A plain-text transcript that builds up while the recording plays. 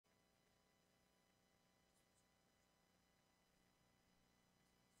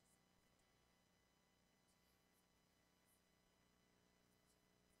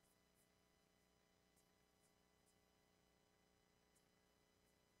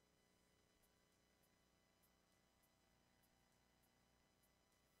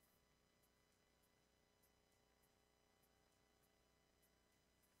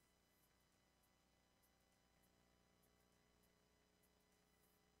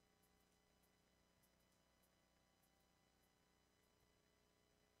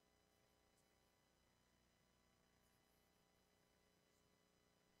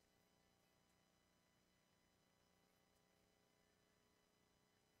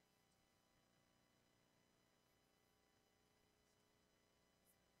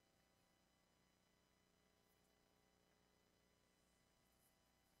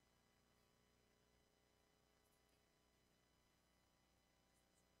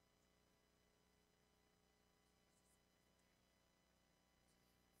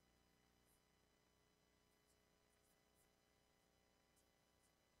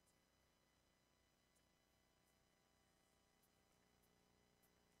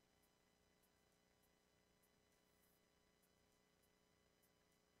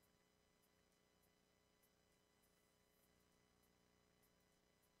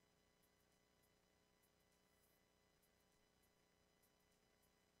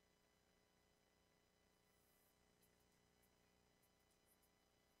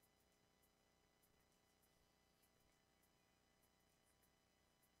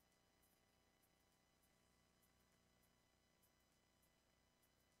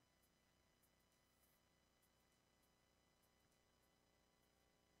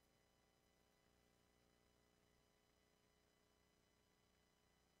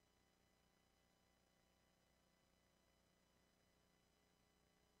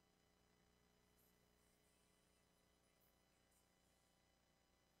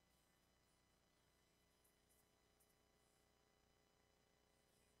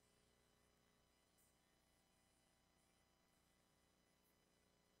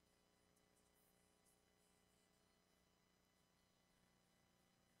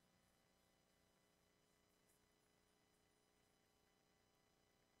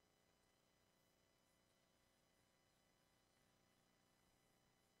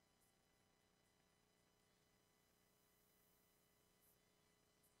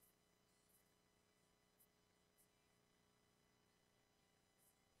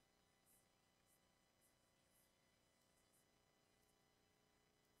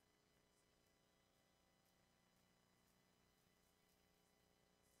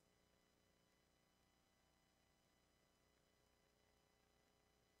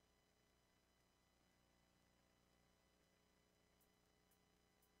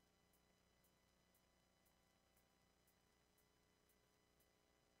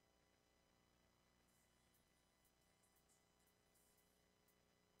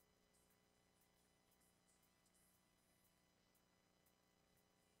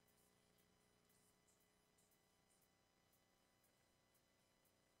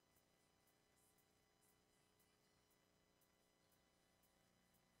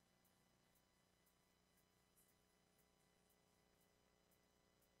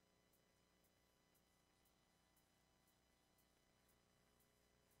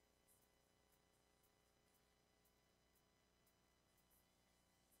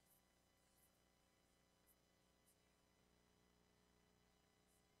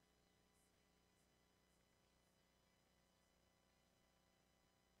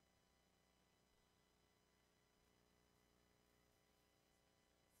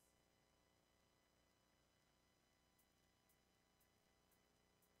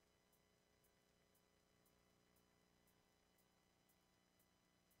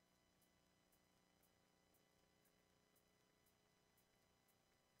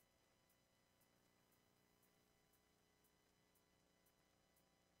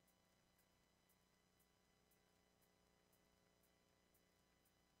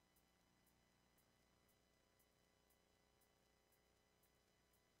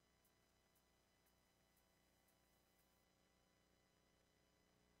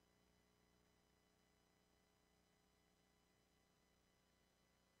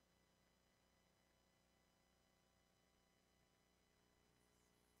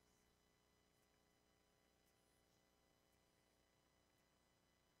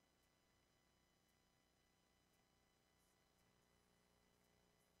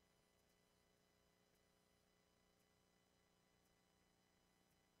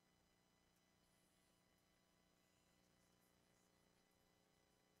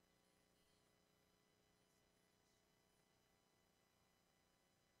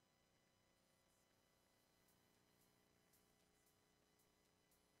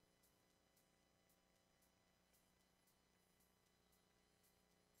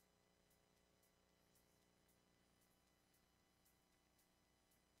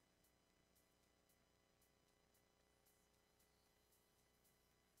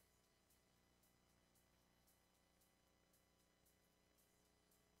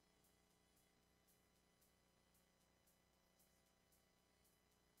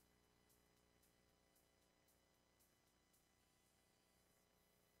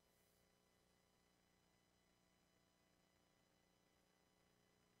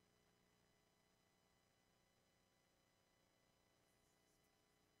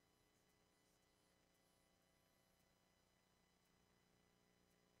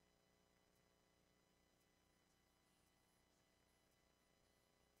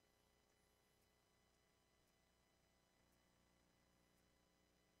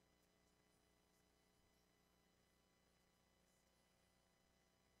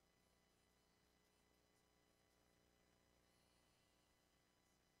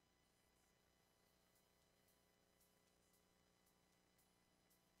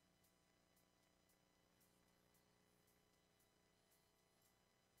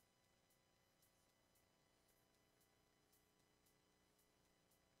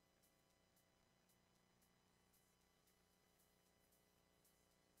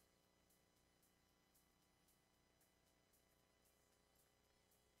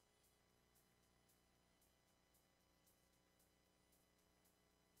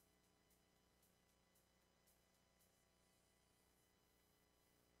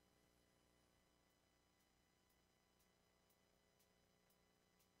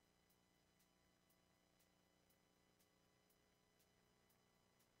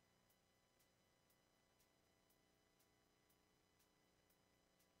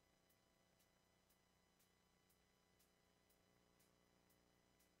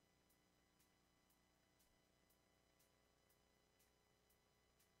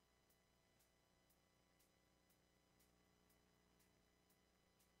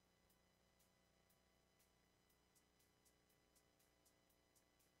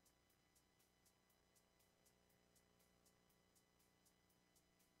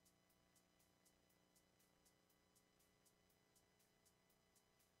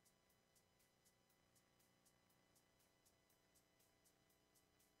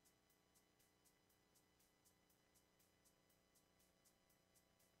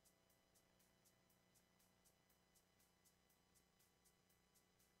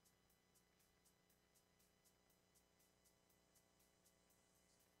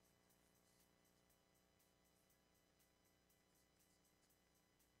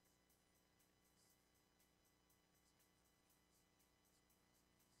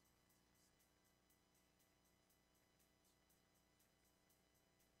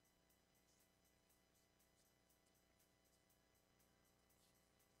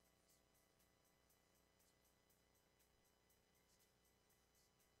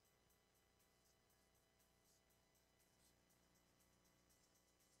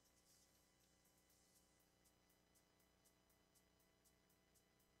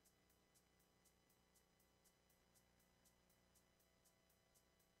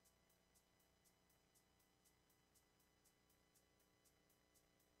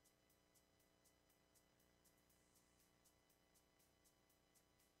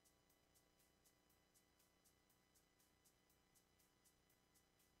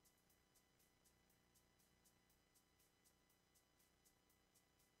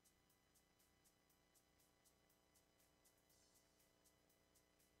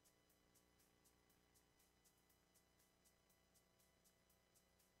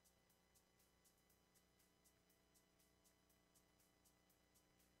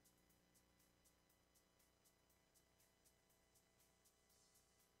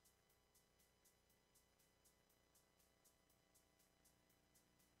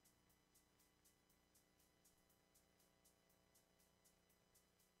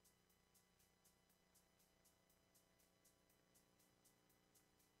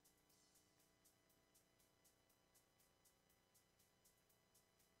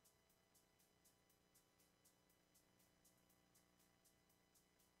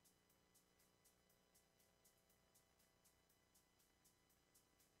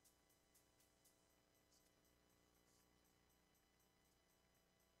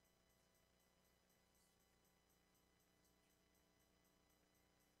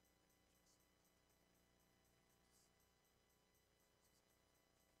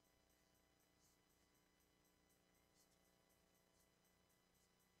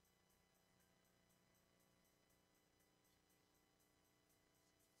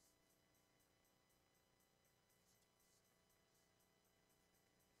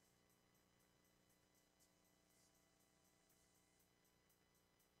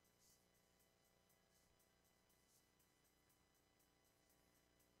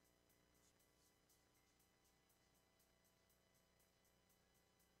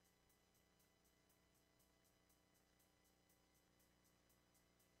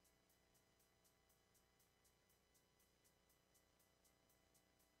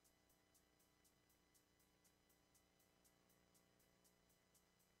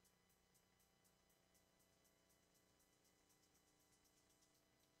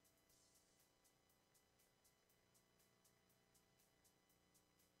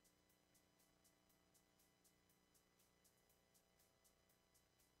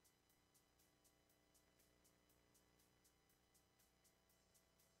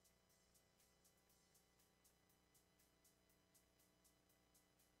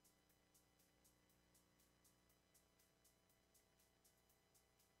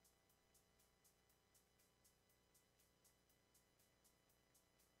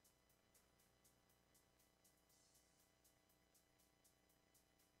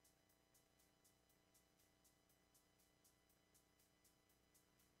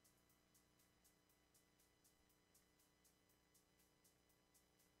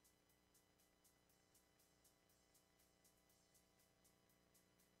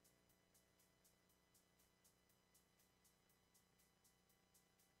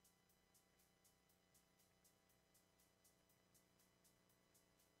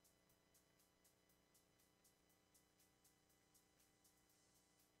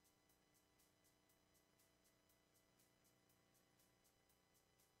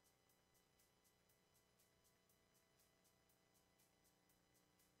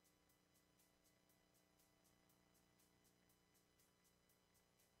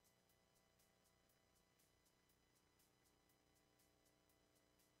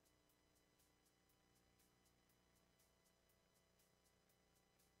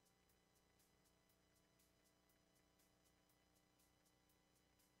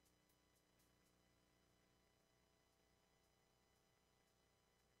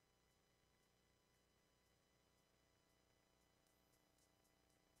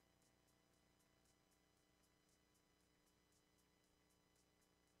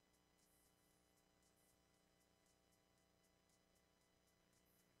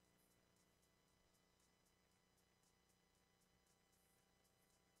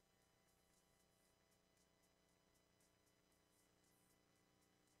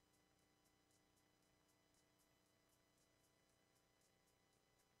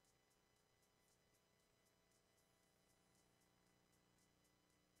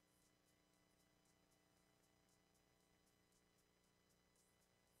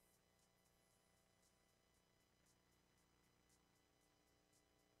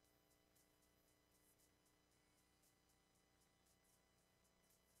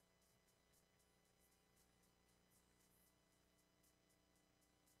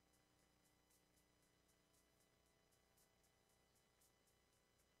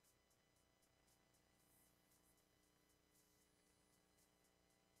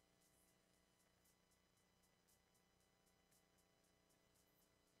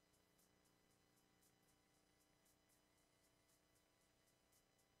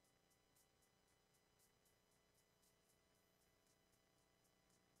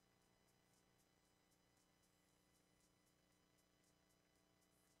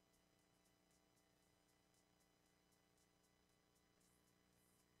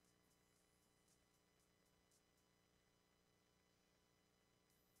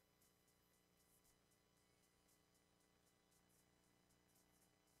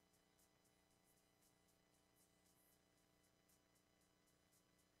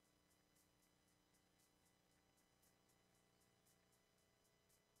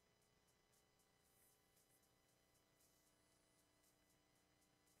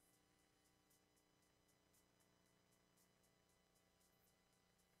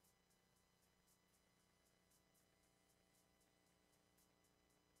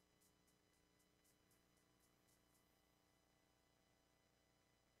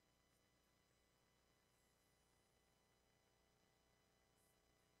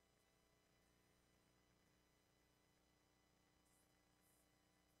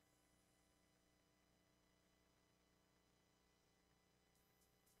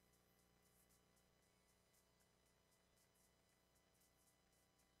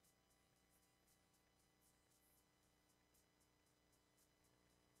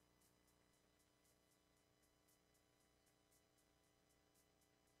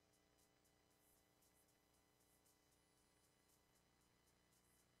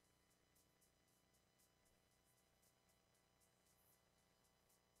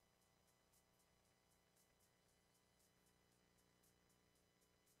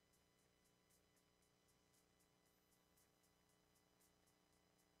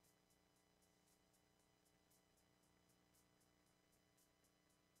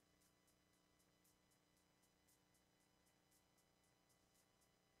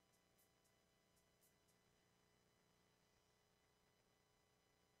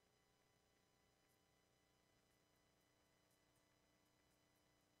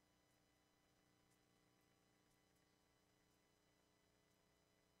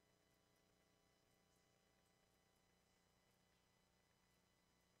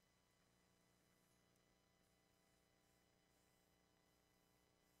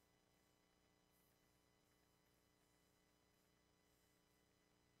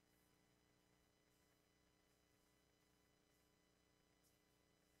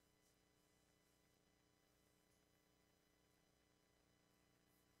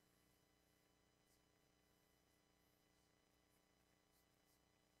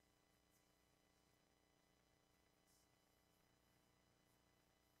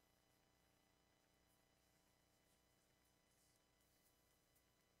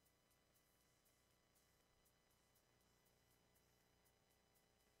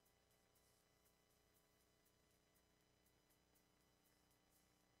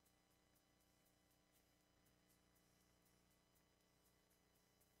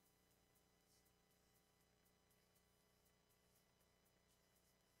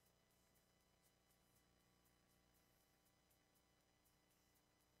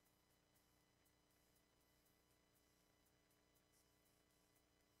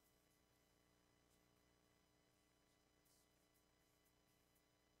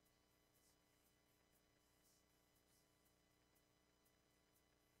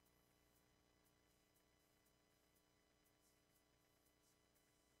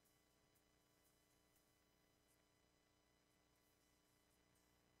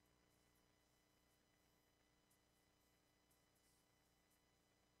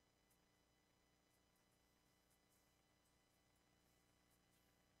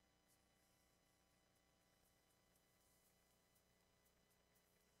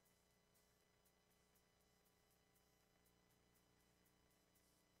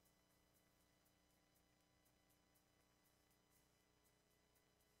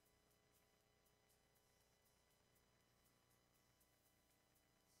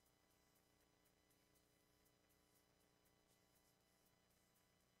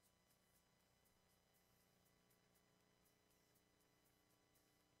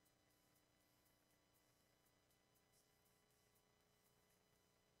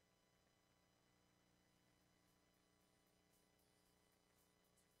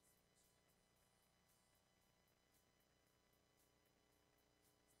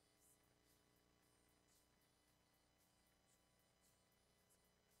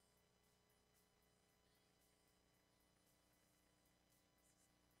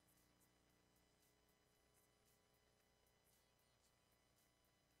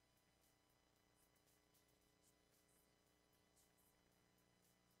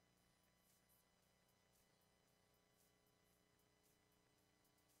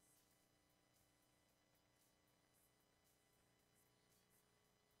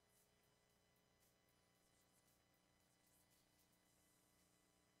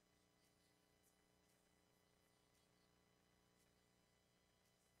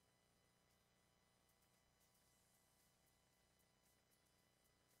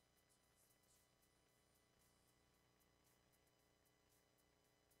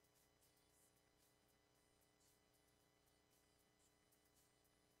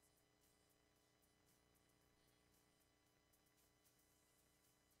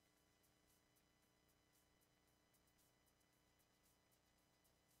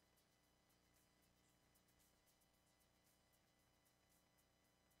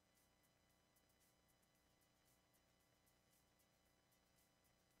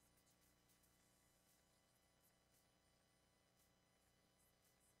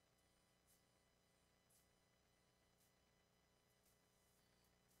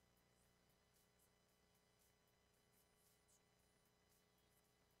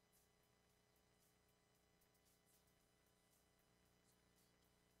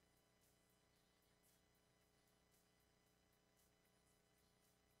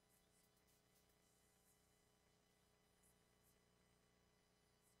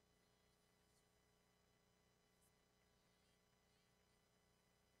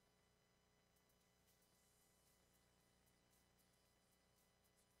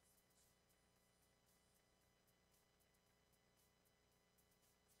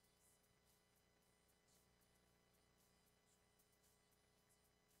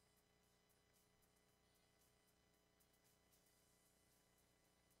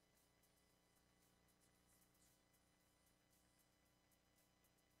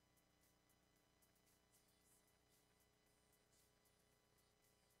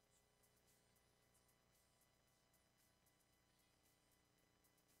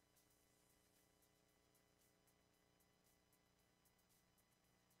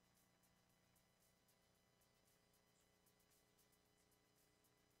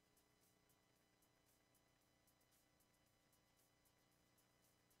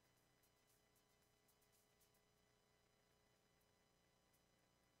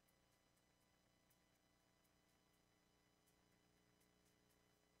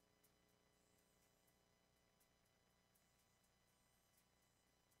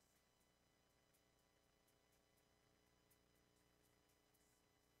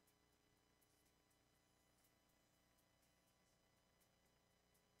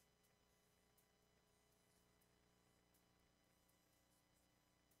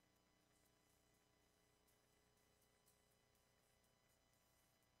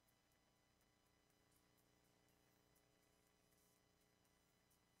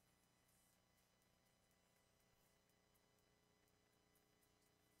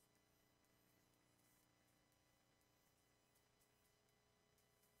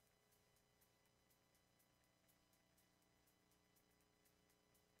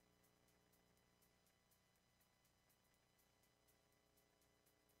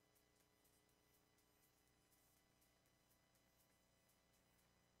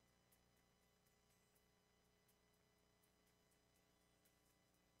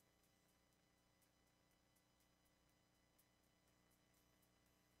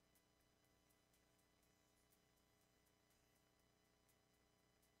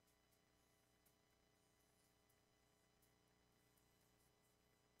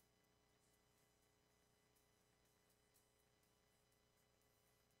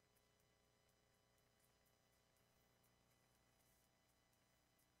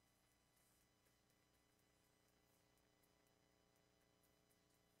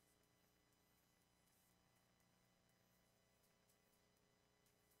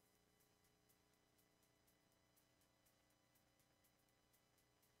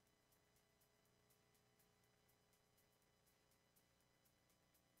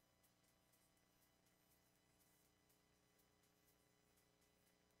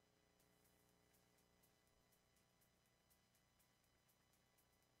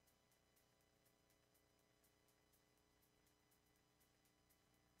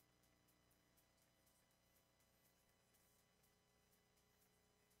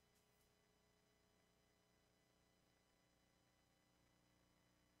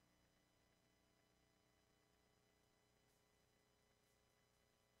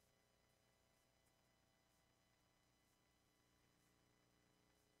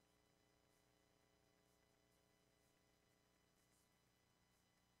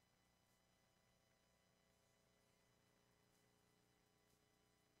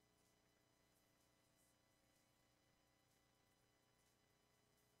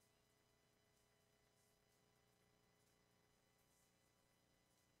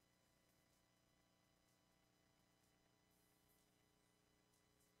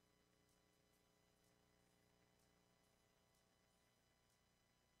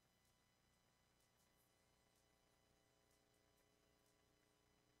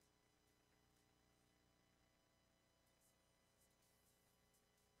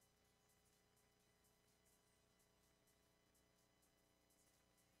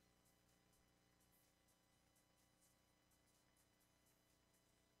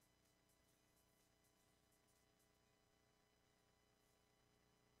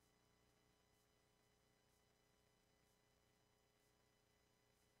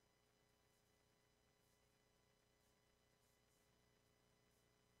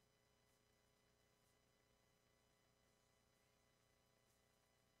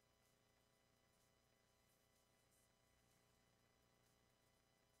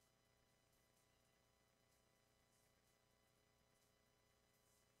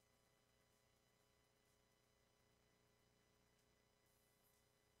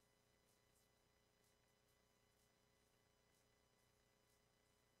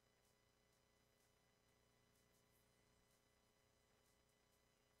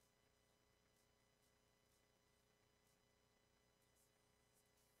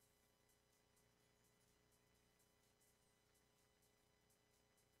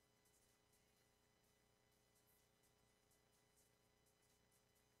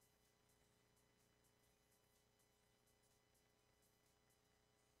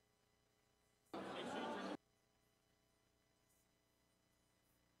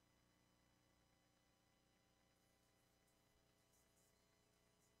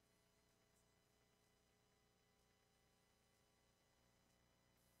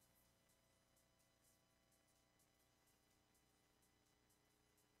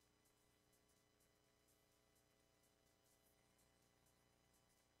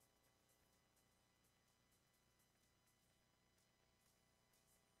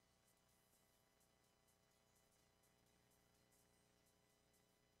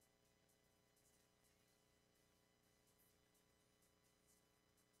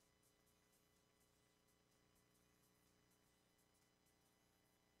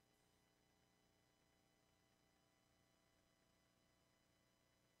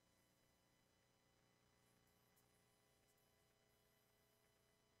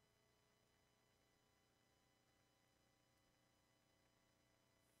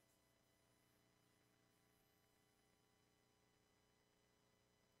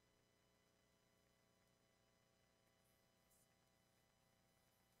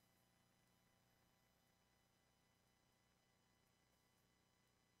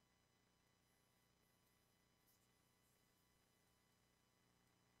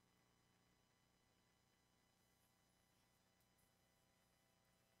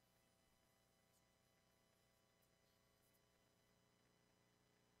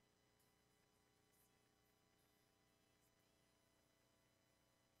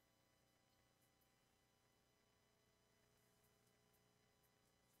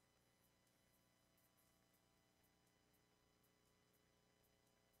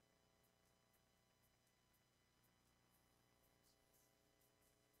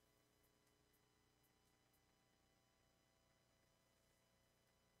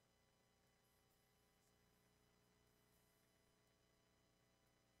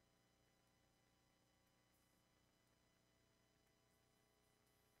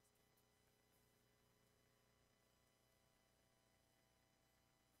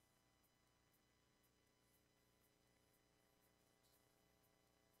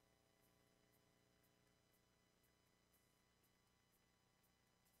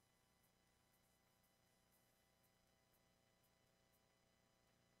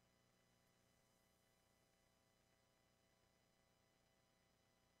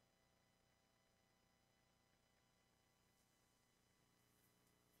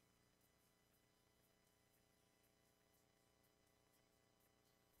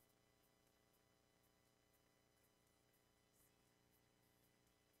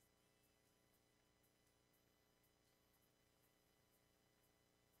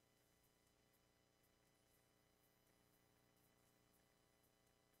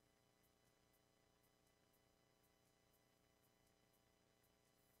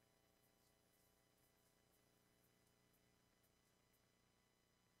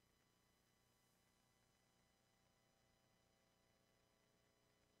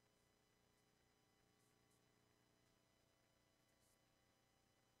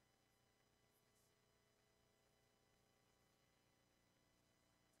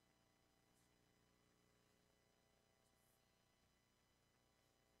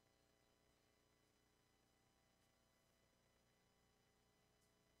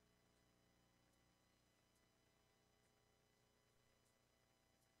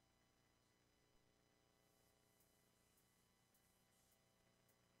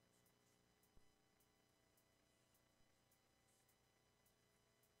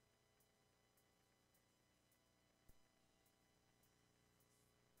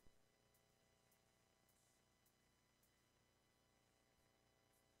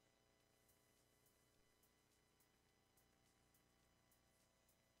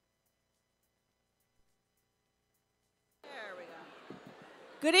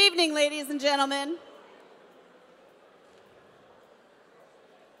Good evening, ladies and gentlemen.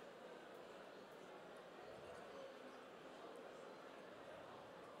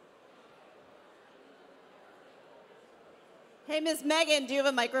 Hey, Miss Megan, do you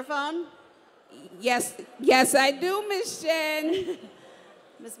have a microphone? Yes, I do, Miss Jen.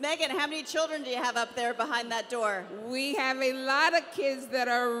 Miss Megan, how many children do you have up there behind that door? We have a lot of kids that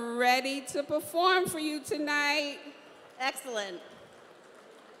are ready to perform for you tonight. Excellent.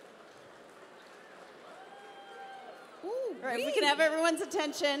 Ooh, All right, if we can have everyone's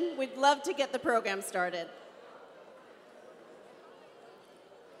attention, we'd love to get the program started.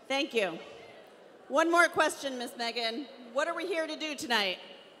 Thank you. One more question, Miss Megan. What are we here to do tonight?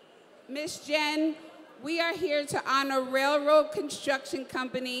 Miss Jen, we are here to honor Railroad Construction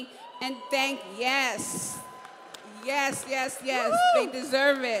Company and thank, yes, they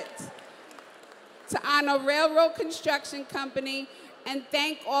deserve it. To honor Railroad Construction Company and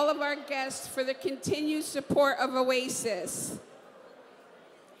thank all of our guests for their continued support of Oasis.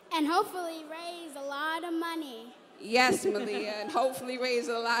 And hopefully raise a lot of money. Yes, Malia, and hopefully raise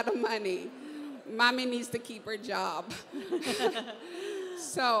a lot of money. Mommy needs to keep her job.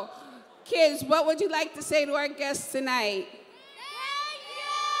 So, kids, what would you like to say to our guests tonight?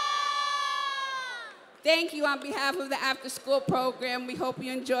 Thank you on behalf of the after-school program. We hope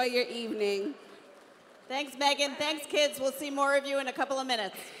you enjoy your evening. Thanks, Megan. Thanks, kids. We'll see more of you in a couple of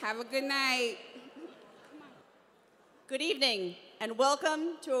minutes. Have a good night. Good evening, and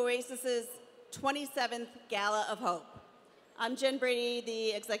welcome to Oasis's 27th Gala of Hope. I'm Jen Brady,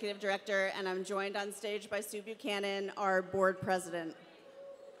 the Executive Director, and I'm joined on stage by Sue Buchanan, our Board President.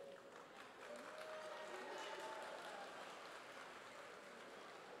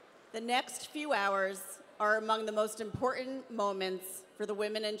 The next few hours are among the most important moments for the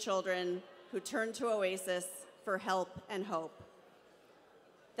women and children who turn to Oasis for help and hope.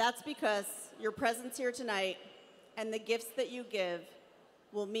 That's because your presence here tonight and the gifts that you give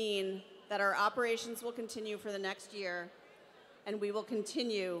will mean that our operations will continue for the next year and we will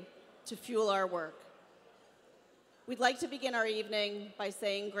continue to fuel our work. We'd like to begin our evening by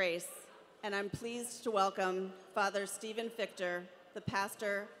saying grace, and I'm pleased to welcome Father Stephen Fichter, the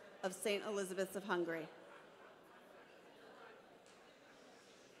pastor of St. Elizabeth's of Hungary.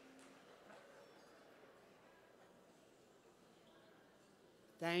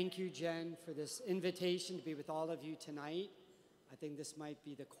 Thank you, Jen, for this invitation to be with all of you tonight. I think this might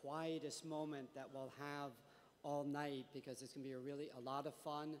be the quietest moment that we'll have all night because it's going to be a lot of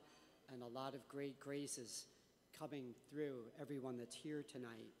fun and a lot of great graces coming through everyone that's here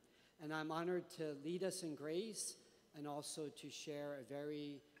tonight. And I'm honored to lead us in grace and also to share a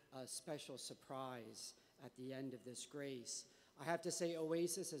very special surprise at the end of this grace. I have to say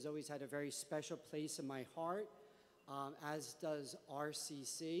Oasis has always had a very special place in my heart, as does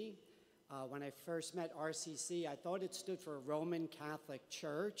RCC. When I first met RCC, I thought it stood for Roman Catholic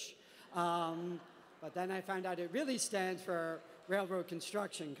Church. But then I found out it really stands for Railroad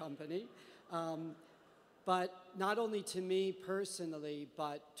Construction Company. But not only to me personally,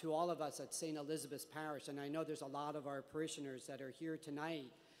 but to all of us at St. Elizabeth's Parish, and I know there's a lot of our parishioners that are here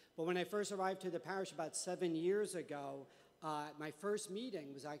tonight. But when I first arrived to the parish about 7 years ago, my first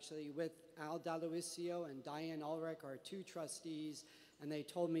meeting was actually with Al D'Aloisio and Diane Ulrich, our two trustees, and they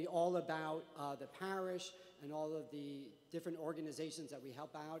told me all about the parish and all of the different organizations that we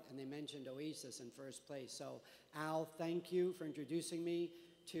help out, and they mentioned Oasis in first place. So Al, thank you for introducing me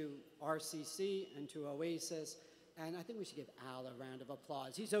to RCC and to Oasis, and I think we should give Al a round of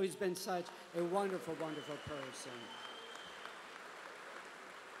applause. He's always been such a wonderful, wonderful person.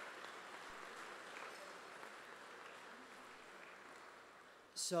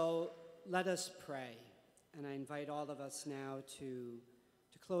 So let us pray, and I invite all of us now to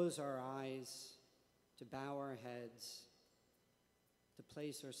close our eyes, to bow our heads, to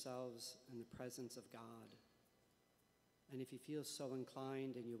place ourselves in the presence of God. And if you feel so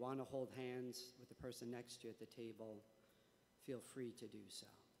inclined and you want to hold hands with the person next to you at the table, feel free to do so.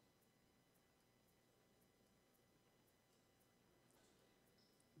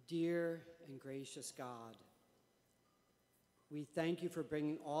 Dear and gracious God, we thank you for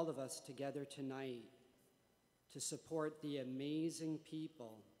bringing all of us together tonight to support the amazing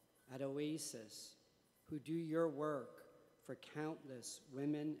people at Oasis who do your work for countless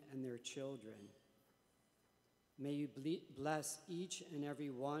women and their children. May you bless each and every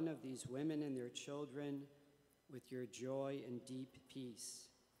one of these women and their children with your joy and deep peace.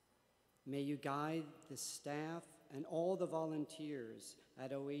 May you guide the staff and all the volunteers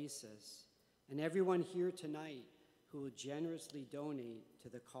at Oasis and everyone here tonight who will generously donate to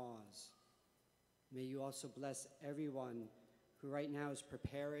the cause. May you also bless everyone who right now is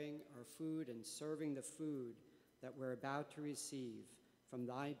preparing our food and serving the food that we're about to receive from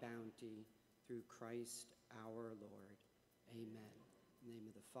thy bounty through Christ our Lord. Amen. In the name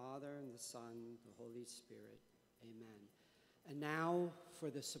of the Father, and the Son, the Holy Spirit. Amen. And now for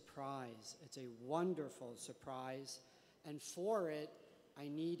the surprise. It's a wonderful surprise. And for it, I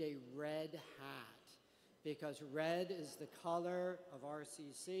need a red hat, because red is the color of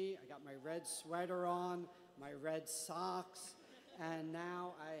RCC. I got my red sweater on, my red socks, and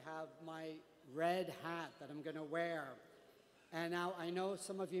now I have my red hat that I'm going to wear. And now I know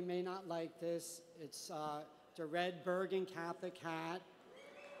some of you may not like this. It's a red Bergen Catholic hat.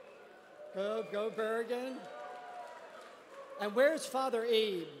 Go Bergen. And where's Father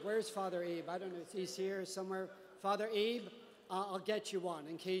Abe? Where's Father Abe? I don't know if he's here somewhere. Father Abe, I'll get you one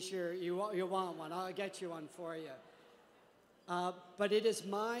in case you want one. I'll get you one for you. But it is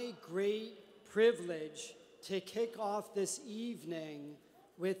my great privilege to kick off this evening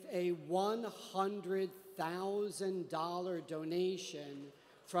with a $100,000 donation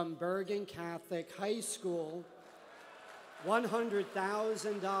from Bergen Catholic High School.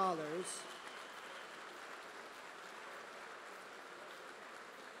 $100,000.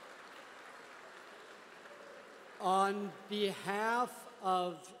 On behalf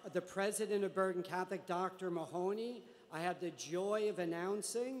of the president of Bergen Catholic, Dr. Mahoney, I have the joy of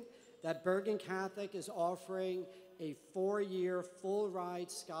announcing that Bergen Catholic is offering a 4-year full-ride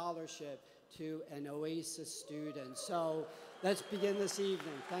scholarship to an Oasis student. So let's begin this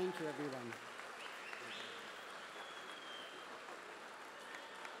evening. Thank you, everyone.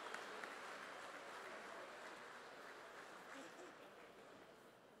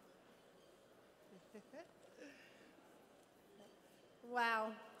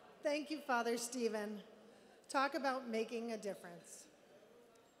 Wow. Thank you, Father Stephen. Talk about making a difference.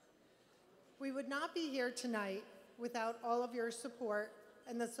 We would not be here tonight without all of your support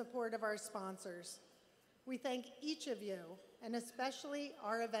and the support of our sponsors. We thank each of you, and especially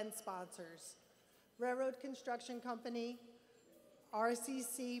our event sponsors, Railroad Construction Company,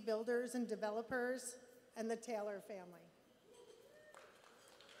 RCC Builders and Developers, and the Taylor family.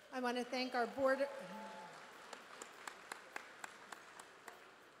 I want to thank our board.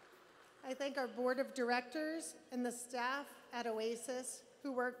 I thank our board of directors and the staff at Oasis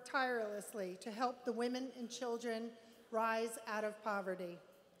who work tirelessly to help the women and children rise out of poverty.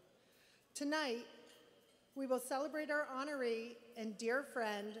 Tonight, we will celebrate our honoree and dear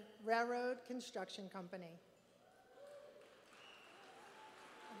friend, Railroad Construction Company.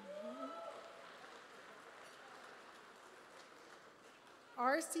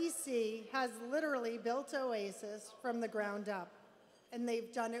 RCC has literally built Oasis from the ground up, and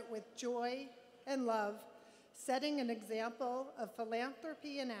they've done it with joy and love, setting an example of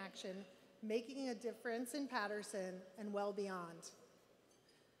philanthropy in action, making a difference in Patterson and well beyond.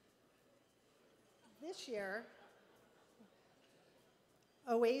 This year,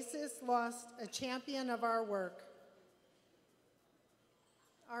 Oasis lost a champion of our work.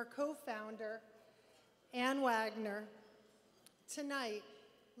 Our co-founder, Ann Wagner. Tonight,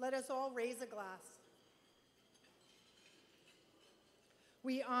 let us all raise a glass.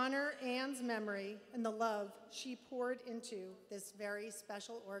 We honor Ann's memory and the love she poured into this very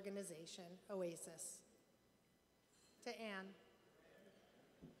special organization, Oasis. To Ann.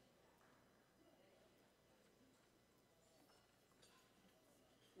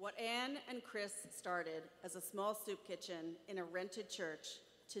 What Ann and Chris started as a small soup kitchen in a rented church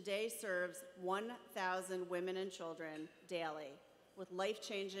today serves 1,000 women and children daily with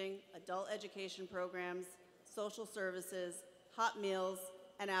life-changing adult education programs, social services, hot meals,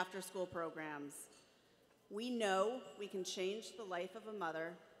 and after-school programs. We know we can change the life of a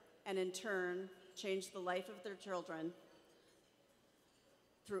mother and in turn change the life of their children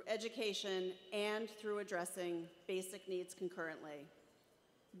through education and through addressing basic needs concurrently.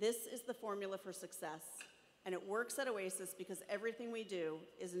 This is the formula for success, and it works at Oasis because everything we do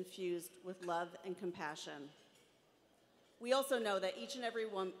is infused with love and compassion. We also know that each and every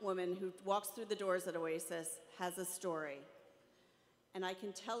woman who walks through the doors at Oasis has a story. And I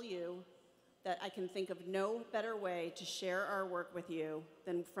can tell you that I can think of no better way to share our work with you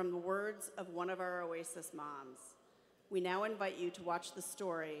than from the words of one of our Oasis moms. We now invite you to watch the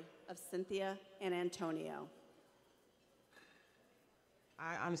story of Cynthia and Antonio.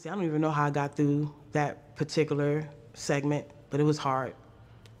 Honestly, I don't even know how I got through that particular segment, but it was hard.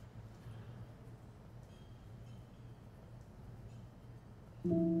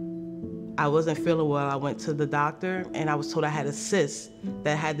 I wasn't feeling well. I went to the doctor and I was told I had a cyst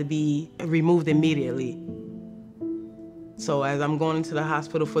that had to be removed immediately. So as I'm going into the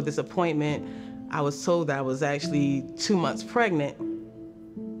hospital for this appointment, I was told that I was actually 2 months pregnant.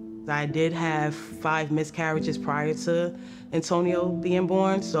 I did have 5 miscarriages prior to Antonio being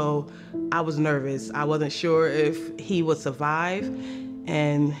born, so I was nervous. I wasn't sure if he would survive,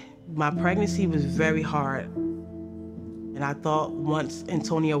 and my pregnancy was very hard. And I thought once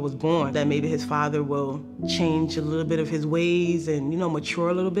Antonio was born that maybe his father will change a little bit of his ways and, mature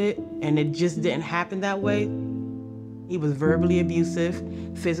a little bit, and it just didn't happen that way. He was verbally abusive,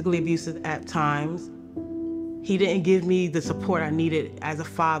 physically abusive at times. He didn't give me the support I needed as a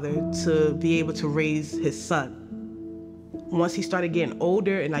father to be able to raise his son. Once he started getting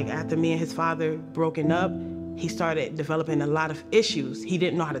older, and after me and his father broken up, he started developing a lot of issues. He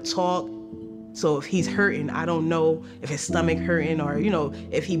didn't know how to talk. So if he's hurting, I don't know if his stomach hurting or,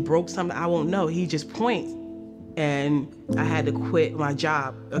 if he broke something, I won't know. He just points. And I had to quit my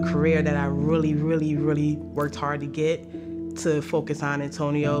job, a career that I really, really, really worked hard to get, to focus on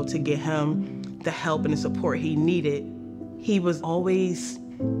Antonio, to get him the help and the support he needed. He was always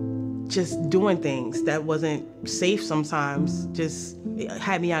just doing things that wasn't safe sometimes, just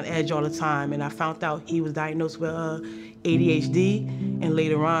had me on edge all the time. And I found out he was diagnosed with ADHD, and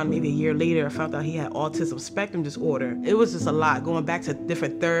later on, maybe a year later, I found out he had autism spectrum disorder. It was just a lot, going back to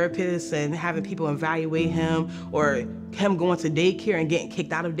different therapists and having people evaluate him, or him going to daycare and getting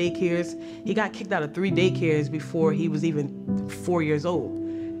kicked out of daycares. He got kicked out of 3 daycares before he was even 4 years old,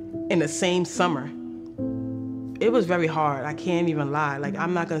 in the same summer. It was very hard, I can't even lie.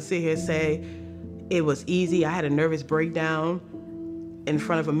 I'm not gonna sit here and say it was easy. I had a nervous breakdown in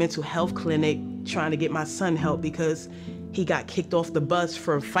front of a mental health clinic trying to get my son help because he got kicked off the bus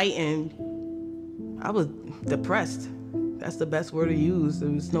for fighting. I was depressed. That's the best word to use. There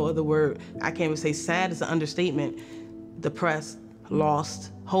was no other word. I can't even say sad is an understatement. Depressed,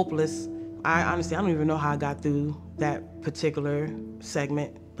 lost, hopeless. I honestly don't even know how I got through that particular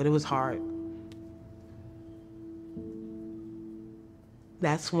segment, but it was hard.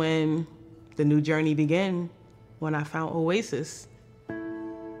 That's when the new journey began, when I found Oasis.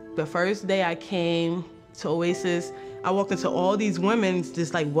 The first day I came to Oasis, I walked into all these women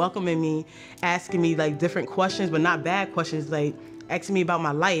just welcoming me, asking me different questions, but not bad questions, asking me about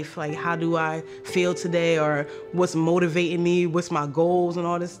my life, how do I feel today, or what's motivating me, what's my goals and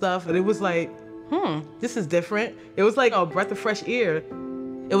all this stuff. And it was this is different. It was like a breath of fresh air.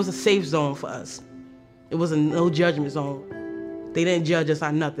 It was a safe zone for us. It was a no judgment zone. They didn't judge us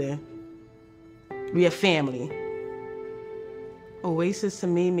on nothing. We a family. Oasis to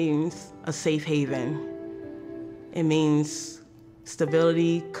me means a safe haven. It means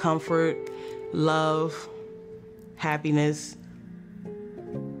stability, comfort, love, happiness.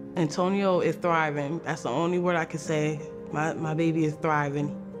 Antonio is thriving. That's the only word I can say. My baby is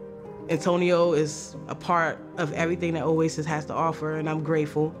thriving. Antonio is a part of everything that Oasis has to offer, and I'm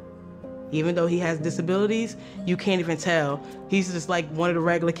grateful. Even though he has disabilities, you can't even tell. He's just like one of the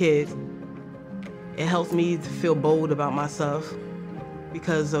regular kids. It helps me to feel bold about myself.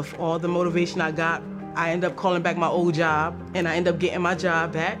 Because of all the motivation I got, I end up calling back my old job, and I end up getting my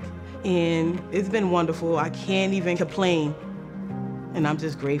job back. And it's been wonderful. I can't even complain. And I'm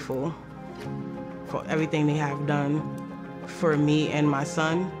just grateful for everything they have done for me and my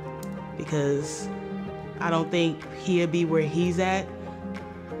son, because I don't think he'd be where he's at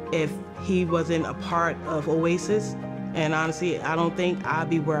if he wasn't a part of Oasis. And honestly, I don't think I'd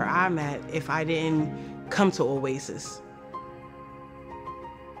be where I'm at if I didn't come to Oasis.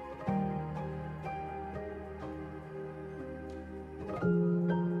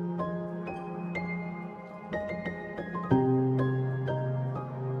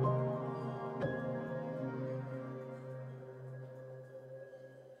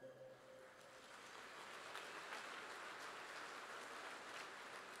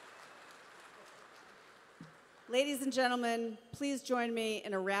 Ladies and gentlemen, please join me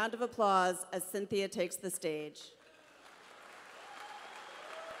in a round of applause as Cynthia takes the stage.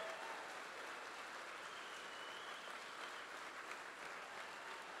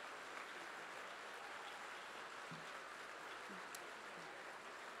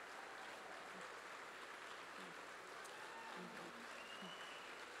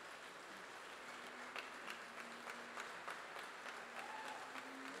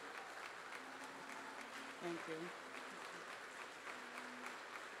 Thank you.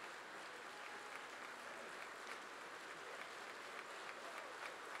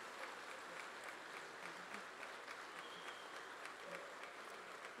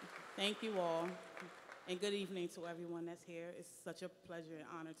 Thank you all, and good evening to everyone that's here. It's such a pleasure and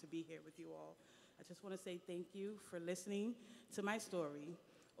honor to be here with you all. I just want to say thank you for listening to my story.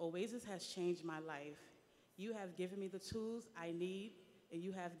 Oasis has changed my life. You have given me the tools I need, and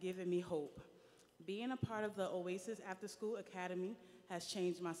you have given me hope. Being a part of the Oasis After School Academy has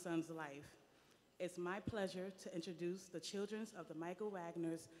changed my son's life. It's my pleasure to introduce the children of the Michael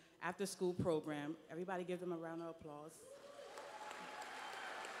Wagner's After School program. Everybody give them a round of applause.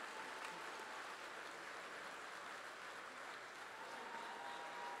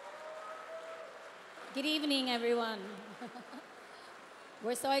 Good evening, everyone.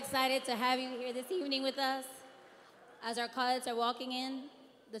 We're so excited to have you here this evening with us. As our cadets are walking in,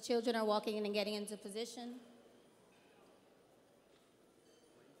 the children are walking in and getting into position.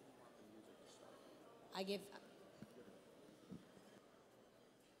 I give.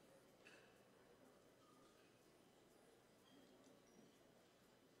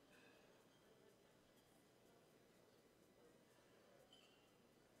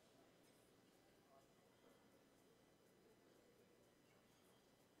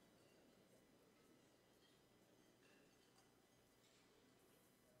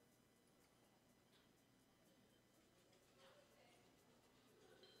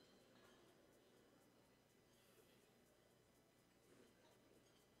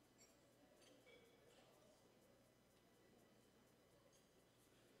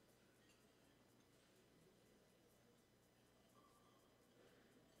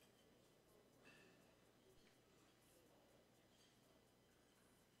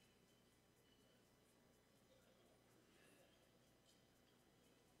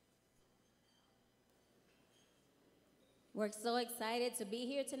 We're so excited to be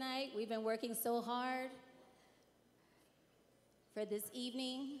here tonight. We've been working so hard for this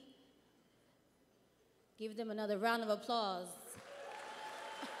evening. Give them another round of applause.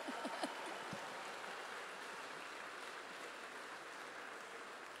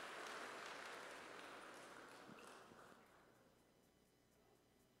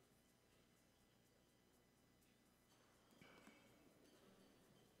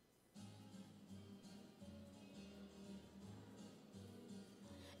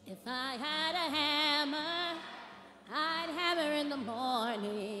 If I had a hammer, I'd hammer in the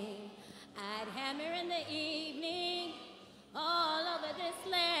morning. I'd hammer in the evening, all over this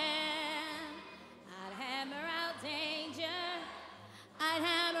land. I'd hammer out danger. I'd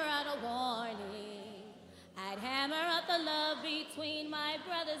hammer out a warning. I'd hammer out the love between my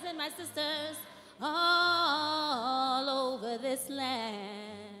brothers and my sisters, all over this land.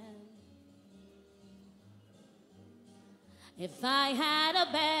 If I had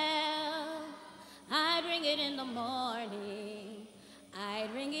a bell, I'd ring it in the morning. I'd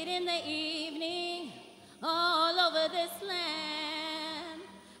ring it in the evening, all over this land.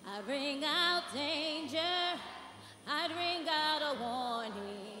 I'd ring out danger. I'd ring out a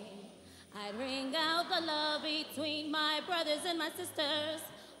warning. I'd ring out the love between my brothers and my sisters,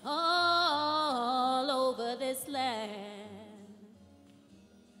 all over this land.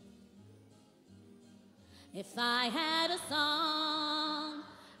 If I had a song,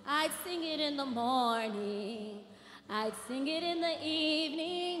 I'd sing it in the morning. I'd sing it in the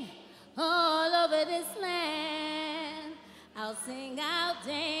evening, all over this land. I'll sing out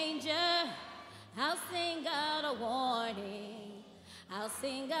danger. I'll sing out a warning. I'll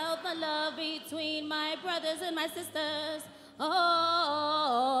sing out the love between my brothers and my sisters,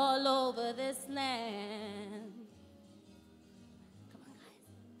 all over this land.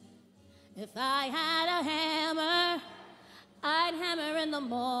 If I had a hammer, I'd hammer in the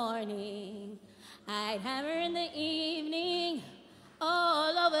morning. I'd hammer in the evening,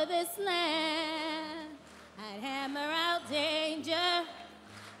 all over this land. I'd hammer out danger.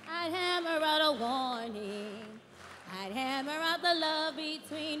 I'd hammer out a warning. I'd hammer out the love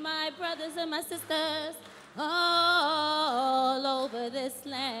between my brothers and my sisters, all over this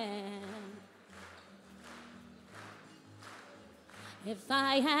land. If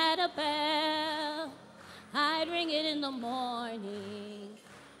I had a bell, I'd ring it in the morning.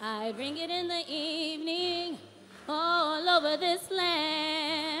 I'd ring it in the evening, all over this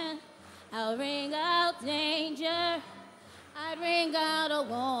land. I'll ring out danger. I'd ring out a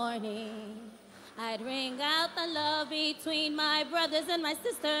warning. I'd ring out the love between my brothers and my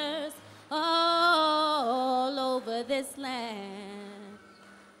sisters, all over this land.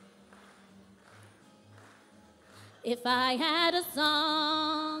 If I had a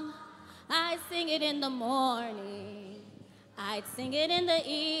song, I'd sing it in the morning. I'd sing it in the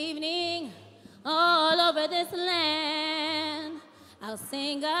evening, all over this land. I'll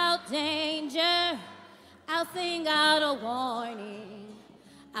sing out danger. I'll sing out a warning.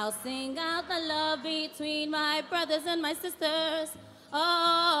 I'll sing out the love between my brothers and my sisters,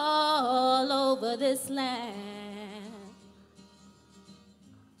 all over this land.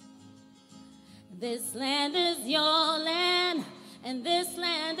 This land is your land. and this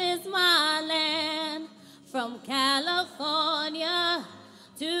land is my land. From California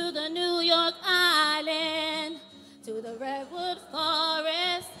to the New York Island, to the Redwood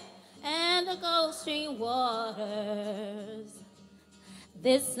Forest and the Gulf Stream waters.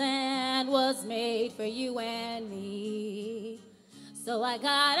 This land was made for you and me. So I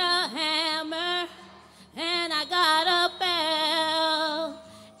got a hammer, and I got a bell,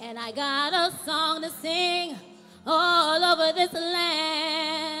 and I got a song to sing all over this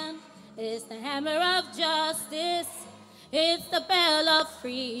land. It's the hammer of justice, it's the bell of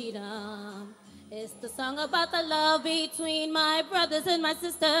freedom. It's the song about the love between my brothers and my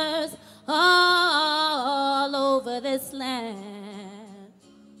sisters all over this land.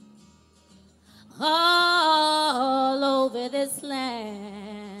 All over this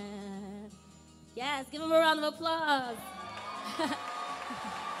land. Yes, give them a round of applause.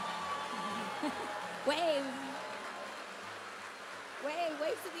 Wave. Wave,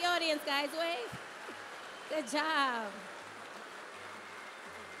 wave to the audience, guys, wave. Good job.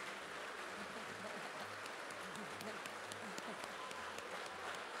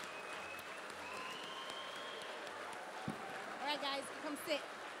 All right, guys, come sit.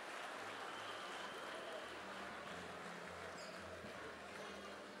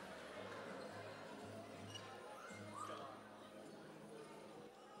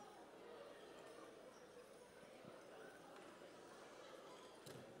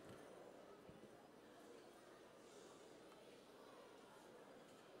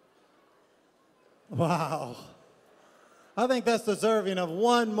 Wow. I think that's deserving of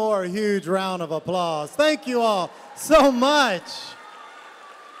one more huge round of applause. Thank you all so much.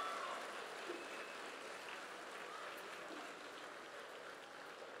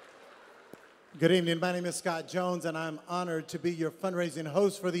 Good evening. My name is Scott Jones, and I'm honored to be your fundraising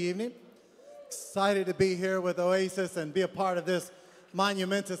host for the evening. Excited to be here with Oasis and be a part of this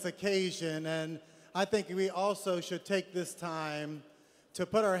monumentous occasion. And I think we also should take this time to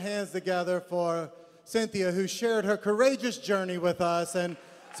put our hands together for Cynthia, who shared her courageous journey with us. And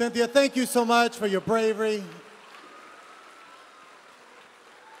Cynthia, thank you so much for your bravery.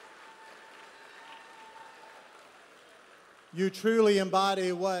 You truly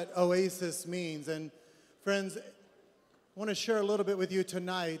embody what Oasis means. And friends, I want to share a little bit with you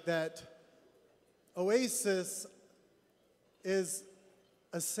tonight that Oasis is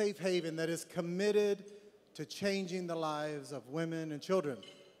a safe haven that is committed to changing the lives of women and children.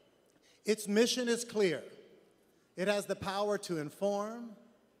 Its mission is clear. It has the power to inform.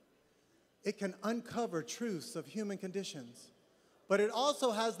 It can uncover truths of human conditions. But it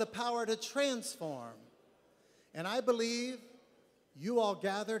also has the power to transform. And I believe you all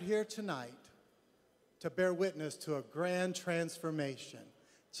gathered here tonight to bear witness to a grand transformation,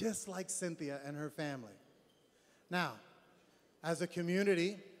 just like Cynthia and her family. Now, as a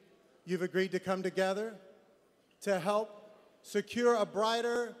community, you've agreed to come together to help secure a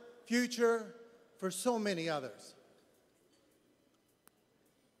brighter future for so many others.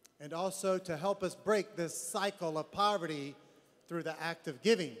 And also to help us break this cycle of poverty through the act of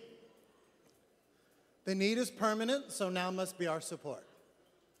giving. The need is permanent, so now must be our support.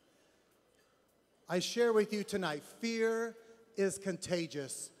 I share with you tonight, fear is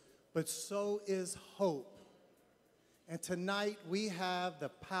contagious, but so is hope. And tonight we have the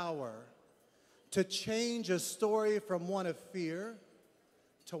power to change a story from one of fear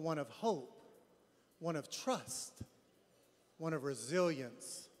to one of hope, one of trust, one of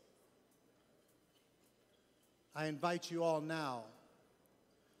resilience. I invite you all now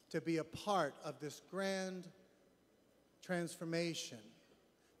to be a part of this grand transformation,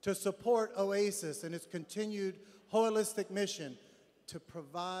 to support Oasis in its continued holistic mission to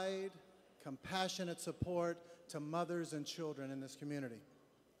provide compassionate support to mothers and children in this community.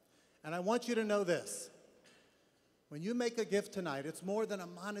 And I want you to know this. When you make a gift tonight, it's more than a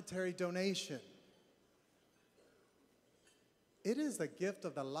monetary donation. It is a gift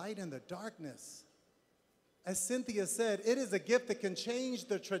of the light and the darkness. As Cynthia said, it is a gift that can change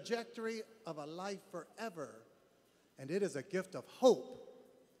the trajectory of a life forever. And it is a gift of hope.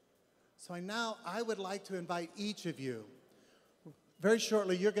 So now I would like to invite each of you. Very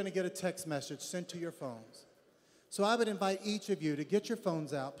shortly, you're going to get a text message sent to your phones. So I would invite each of you to get your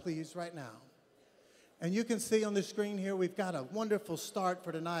phones out, please, right now. And you can see on the screen here, we've got a wonderful start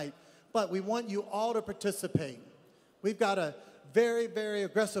for tonight, but we want you all to participate. We've got a very, very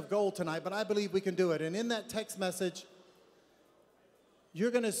aggressive goal tonight, but I believe we can do it. And in that text message, you're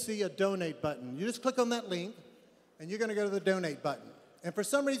going to see a donate button. You just click on that link, and you're going to go to the donate button. And for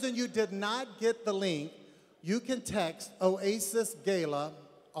some reason you did not get the link, you can text Oasis Gala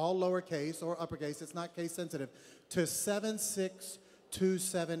all lowercase or uppercase, it's not case sensitive, to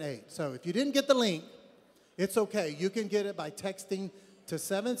 76278. So if you didn't get the link, it's okay. You can get it by texting to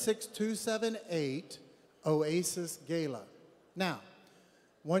 76278 Oasis Gala. Now,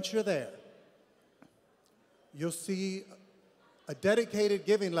 once you're there, you'll see a dedicated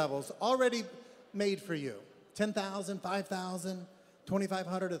giving levels already made for you. 10,000, 5,000,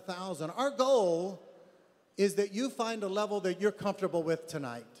 2,500, 1,000. Our goal is that you find a level that you're comfortable with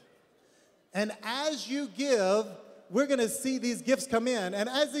tonight. And as you give, we're going to see these gifts come in. And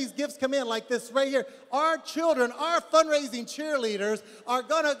as these gifts come in, like this right here, our children, our fundraising cheerleaders are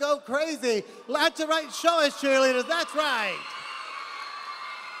going to go crazy. That's right. Show us, cheerleaders. That's right.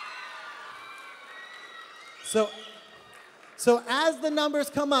 So as the numbers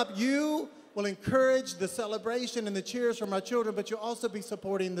come up, you will encourage the celebration and the cheers from our children, but you'll also be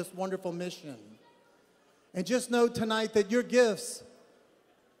supporting this wonderful mission. And just know tonight that your gifts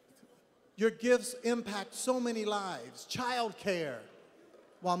impact so many lives. Child care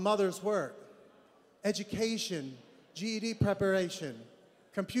while mothers work, education, GED preparation,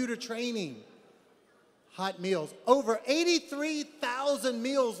 computer training, hot meals. Over 83,000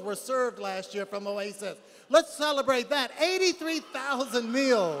 meals were served last year from Oasis. Let's celebrate that. 83,000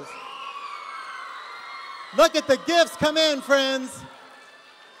 meals. Look at the gifts come in, friends.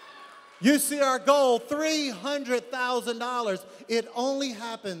 You see our goal, $300,000. It only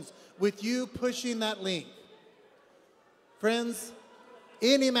happens with you pushing that link. Friends,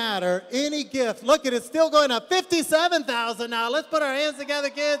 any matter, any gift, look at it, still going up, 57,000 now. Let's put our hands together,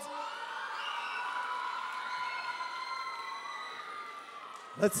 kids.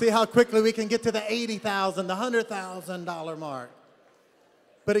 Let's see how quickly we can get to the $80,000, the $100,000 mark.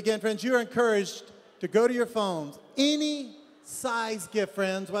 But again, friends, you're encouraged to go to your phones. Any size gift,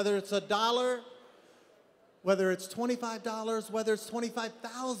 friends, whether it's $1, whether it's $25, whether it's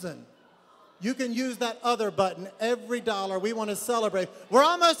 $25,000. You can use that other button. Every dollar we want to celebrate. We're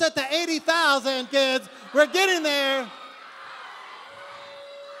almost at the 80,000, kids. We're getting there.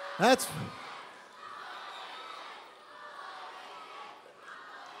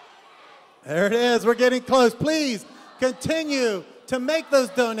 There it is. We're getting close. Please continue to make those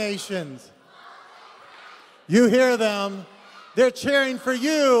donations. You hear them. They're cheering for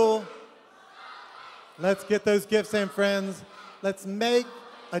you. Let's get those gifts in, friends. Let's make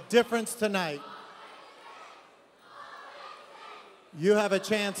a difference tonight. You have a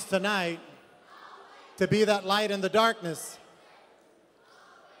chance tonight to be that light in the darkness.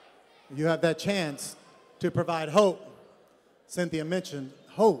 You have that chance to provide hope. Cynthia mentioned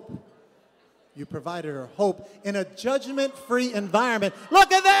hope. You provided her hope in a judgment-free environment.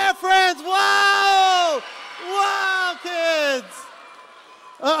 Look at there, friends. Whoa! Wow, kids.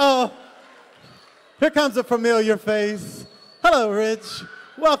 Uh-oh. Here comes a familiar face. Hello, Rich.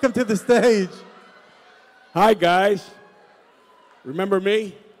 Welcome to the stage. Hi, guys. Remember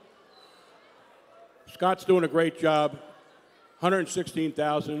me? Scott's doing a great job.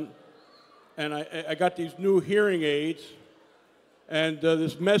 116,000. And I got these new hearing aids. And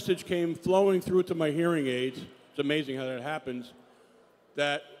this message came flowing through to my hearing aids. It's amazing how that happens.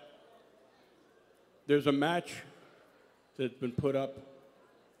 That there's a match that's been put up.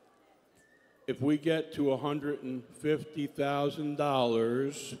 If we get to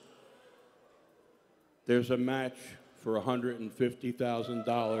 $150,000, there's a match for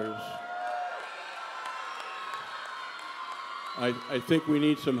 $150,000. I think we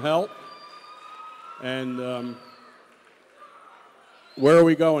need some help. And where are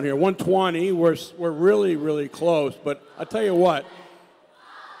we going here? 120. We're really, really close. But I tell you what,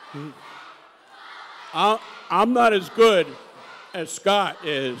 I'm not as good as Scott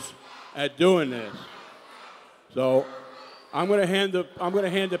is at doing this. So I'm going to hand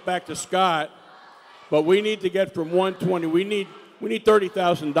it back to Scott. But we need to get from 120. We need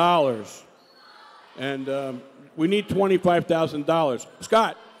 $30,000, and we need $25,000.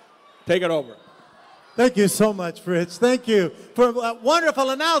 Scott, take it over. Thank you so much, Rich. Thank you for that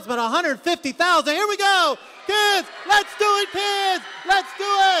wonderful announcement. 150,000. Here we go, kids. Let's do it, kids. Let's do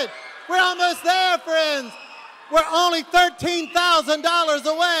it. We're almost there, friends. We're only $13,000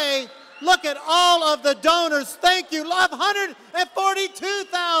 away. Look at all of the donors. Thank you. Love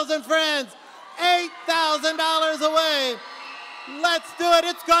 142,000, friends. $8,000 away. Let's do it.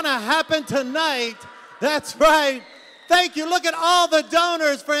 It's going to happen tonight. That's right. Thank you. Look at all the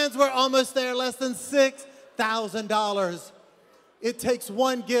donors, friends. We're almost there. Less than $6,000. It takes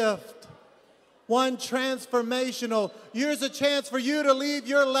one gift, one transformational. Here's a chance for you to leave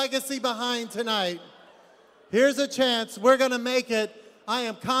your legacy behind tonight. Here's a chance. We're going to make it I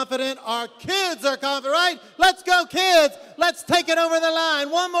am confident. Our kids are confident, right? Let's go, kids. Let's take it over the line.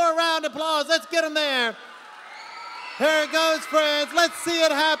 One more round of applause. Let's get them there. Here it goes, friends. Let's see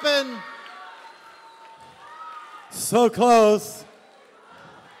it happen. So close.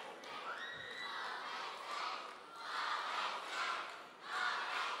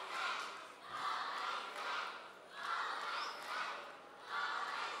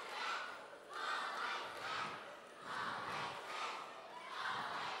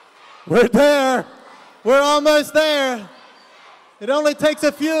 We're there. We're almost there. It only takes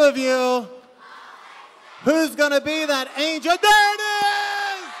a few of you. Who's going to be that angel? There it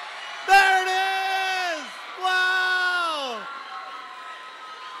is! There it is! Wow!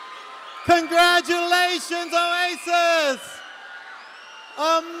 Congratulations, Oasis!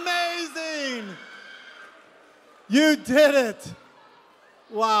 Amazing! You did it.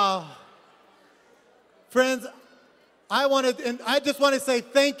 Wow. Friends, I just want to say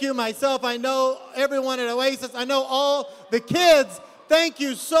thank you myself. I know everyone at Oasis. I know all the kids. Thank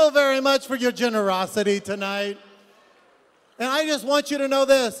you so very much for your generosity tonight. And I just want you to know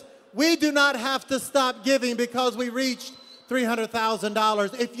this. We do not have to stop giving because we reached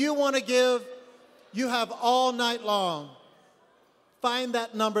 $300,000. If you want to give, you have all night long. Find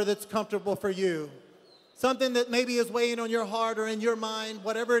that number that's comfortable for you. Something that maybe is weighing on your heart or in your mind,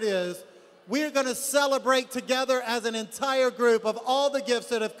 whatever it is. We're going to celebrate together as an entire group of all the gifts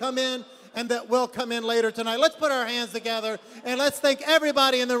that have come in and that will come in later tonight. Let's put our hands together and let's thank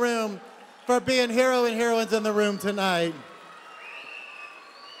everybody in the room for being hero and heroines in the room tonight.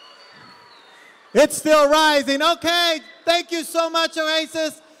 It's still rising. Okay, thank you so much,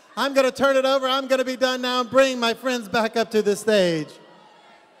 Oasis. I'm going to turn it over. I'm going to be done now and bring my friends back up to the stage.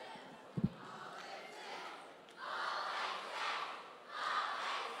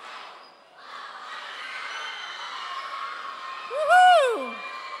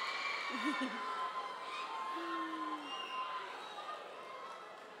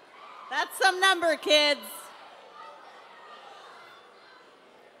 That's some number, kids.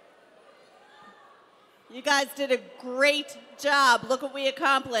 You guys did a great job. Look what we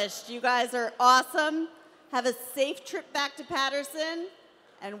accomplished. You guys are awesome. Have a safe trip back to Patterson,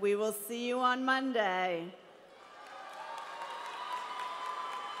 and we will see you on Monday.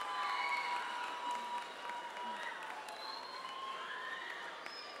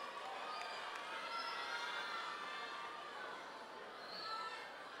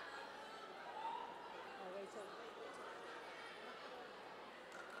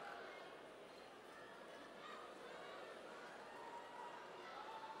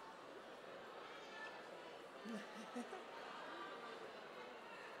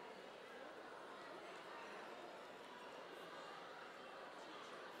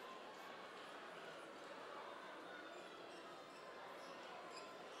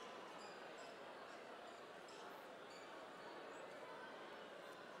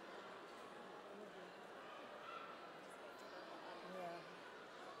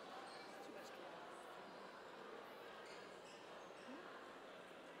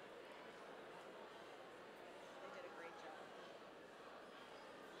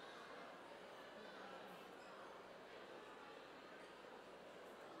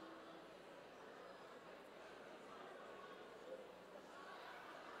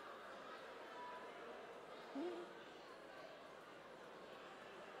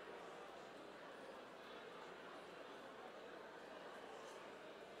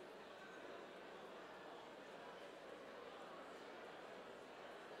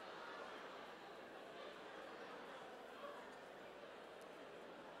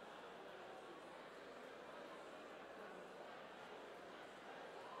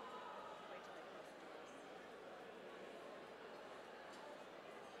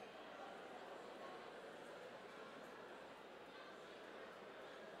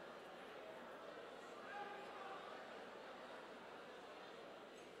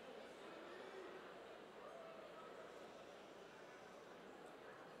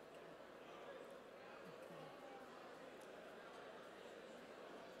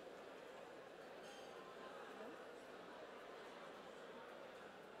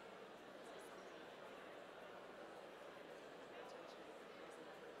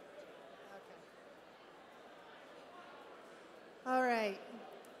 All right.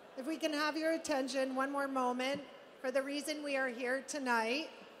 If we can have your attention one more moment for the reason we are here tonight.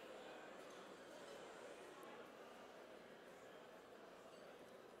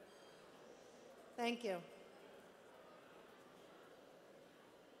 Thank you.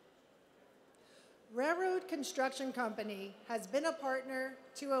 Railroad Construction Company has been a partner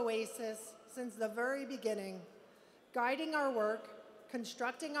to Oasis since the very beginning, guiding our work,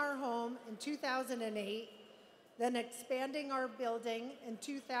 constructing our home in 2008, then expanding our building in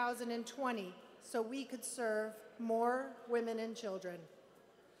 2020 so we could serve more women and children.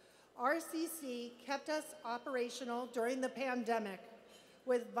 RCC kept us operational during the pandemic,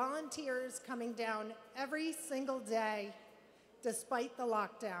 with volunteers coming down every single day despite the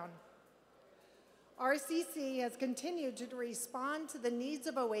lockdown. RCC has continued to respond to the needs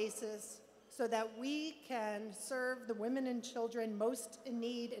of Oasis so that we can serve the women and children most in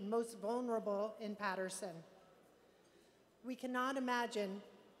need and most vulnerable in Paterson. We cannot imagine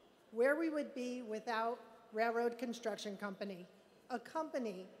where we would be without Railroad Construction Company, a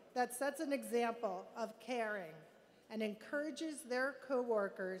company that sets an example of caring and encourages their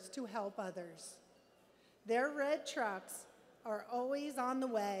coworkers to help others. Their red trucks are always on the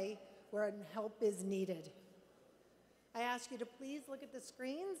way where help is needed. I ask you to please look at the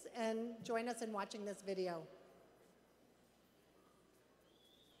screens and join us in watching this video.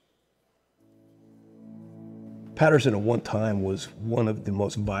 Paterson at one time was one of the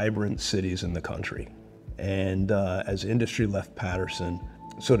most vibrant cities in the country. And as industry left Paterson,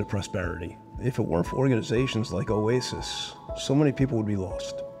 so did prosperity. If it weren't for organizations like Oasis, so many people would be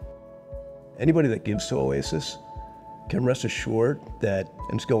lost. Anybody that gives to Oasis can rest assured that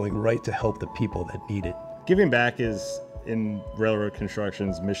it's going right to help the people that need it. Giving back is in Railroad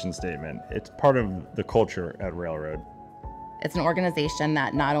Construction's mission statement. It's part of the culture at Railroad. It's an organization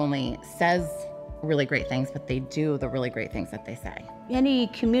that not only says really great things, but they do the really great things that they say. Any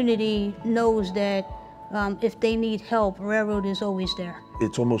community knows that if they need help, Railroad is always there.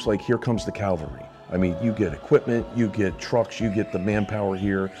 It's almost like here comes the cavalry. I mean, you get equipment, you get trucks, you get the manpower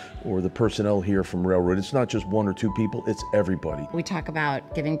here or the personnel here from Railroad. It's not just one or two people, it's everybody. We talk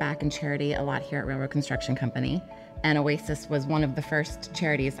about giving back and charity a lot here at Railroad Construction Company, and Oasis was one of the first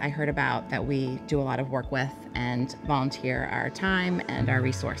charities I heard about that we do a lot of work with and volunteer our time and our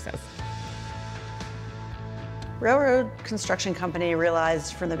resources. Railroad Construction Company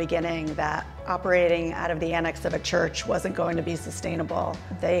realized from the beginning that operating out of the annex of a church wasn't going to be sustainable.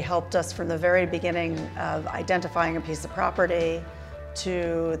 They helped us from the very beginning of identifying a piece of property,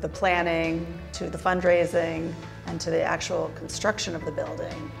 to the planning, to the fundraising, and to the actual construction of the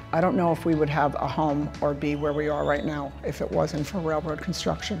building. I don't know if we would have a home or be where we are right now if it wasn't for Railroad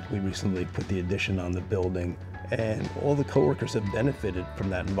Construction. We recently put the addition on the building, and all the coworkers have benefited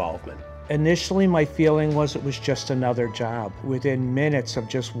from that involvement. Initially, my feeling was it was just another job. Within minutes of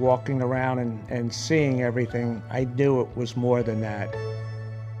just walking around and seeing everything, I knew it was more than that.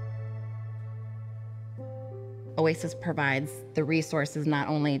 Oasis provides the resources not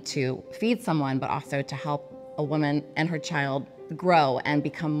only to feed someone, but also to help a woman and her child grow and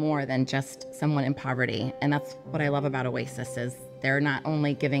become more than just someone in poverty. And that's what I love about Oasis is they're not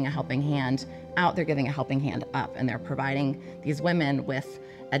only giving a helping hand out, they're giving a helping hand up, and they're providing these women with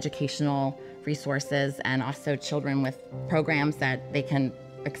educational resources and also children with programs that they can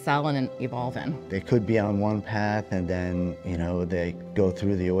excel and evolve in. They could be on one path and then, they go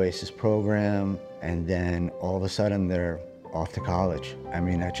through the Oasis program and then all of a sudden they're off to college. I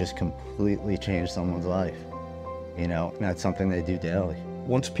mean, that just completely changed someone's life. And that's something they do daily.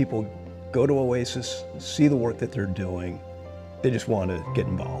 Once people go to Oasis, see the work that they're doing, they just want to get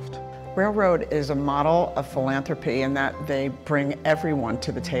involved. Railroad is a model of philanthropy in that they bring everyone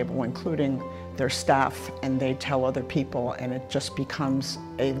to the table, including their staff, and they tell other people, and it just becomes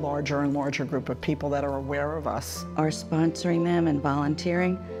a larger and larger group of people that are aware of us. Our sponsoring them and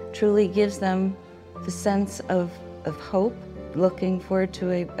volunteering truly gives them the sense of hope, looking forward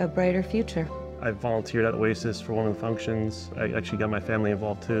to a brighter future. I volunteered at Oasis for one of the functions. I actually got my family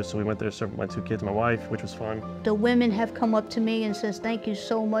involved too, so we went there to serve my 2 kids and my wife, which was fun. The women have come up to me and says, thank you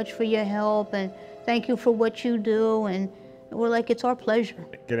so much for your help and thank you for what you do, and we're like, it's our pleasure.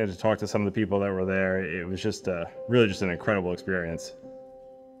 Getting to talk to some of the people that were there, it was just really just an incredible experience.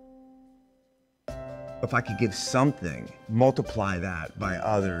 If I could give something, multiply that by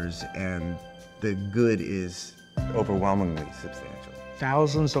others, and the good is overwhelmingly substantial.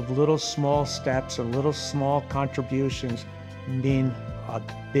 Thousands of little small steps and little small contributions mean a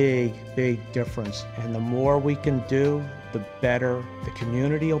big, big difference. And the more we can do, the better the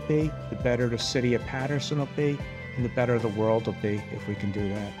community will be, the better the city of Paterson will be, and the better the world will be if we can do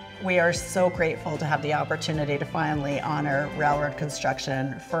that. We are so grateful to have the opportunity to finally honor Railroad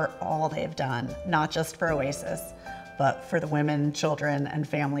Construction for all they've done, not just for Oasis, but for the women, children, and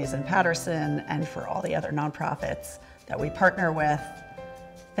families in Paterson, and for all the other nonprofits that we partner with.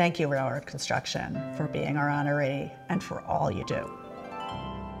 Thank you, Railroad Construction, for being our honoree and for all you do.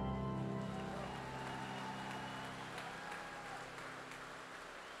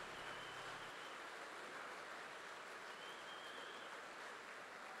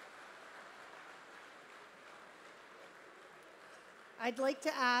 I'd like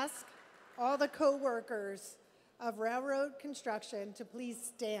to ask all the co-workers of railroad construction to please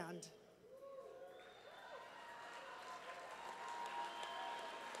stand.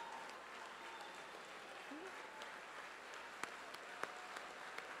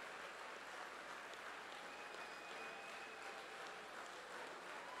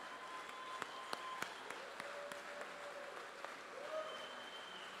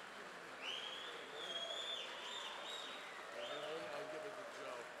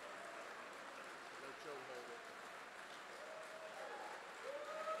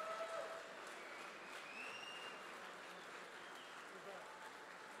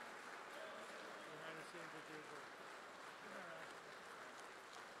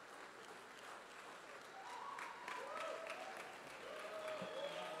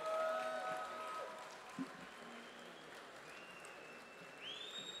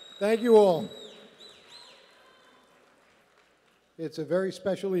 Thank you all. It's a very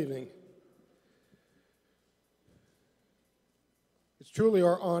special evening. It's truly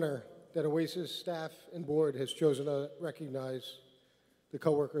our honor that Oasis staff and board has chosen to recognize the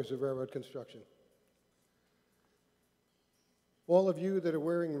coworkers of railroad construction. All of you that are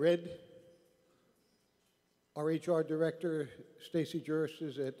wearing red, our HR director, Stacy Jurist,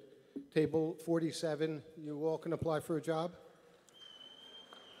 is at table 47. You all can apply for a job.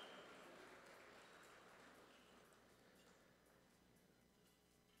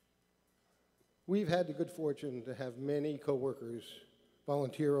 We've had the good fortune to have many coworkers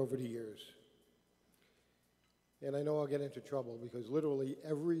volunteer over the years. And I know I'll get into trouble because literally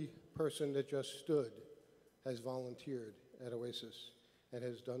every person that just stood has volunteered at Oasis and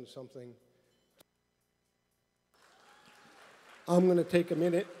has done something. I'm going to take a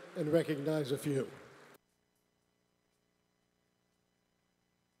minute and recognize a few.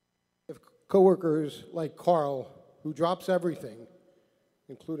 If coworkers like Carl, who drops everything,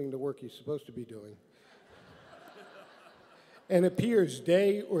 including the work he's supposed to be doing, and appears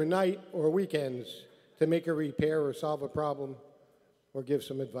day or night or weekends to make a repair or solve a problem or give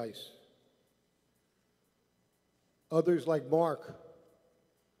some advice. Others like Mark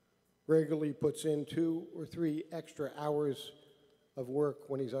regularly puts in 2 or 3 extra hours of work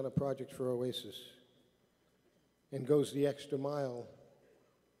when he's on a project for Oasis and goes the extra mile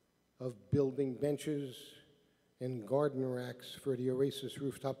of building benches and garden racks for the Oasis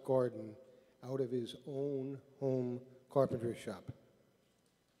rooftop garden out of his own home carpentry shop.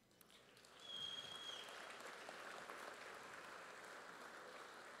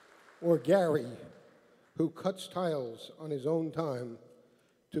 Or Gary, who cuts tiles on his own time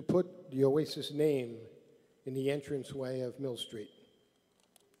to put the Oasis name in the entranceway of Mill Street.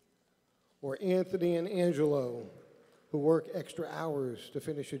 Or Anthony and Angelo, who work extra hours to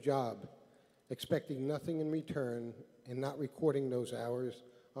finish a job, expecting nothing in return and not recording those hours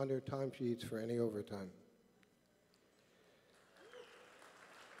on their timesheets for any overtime.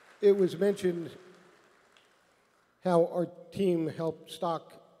 It was mentioned how our team helped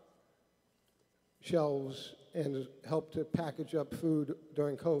stock shelves and helped to package up food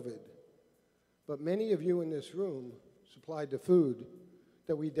during COVID. But many of you in this room supplied the food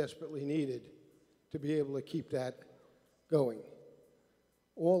that we desperately needed to be able to keep that going.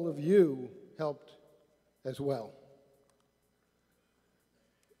 All of you helped as well.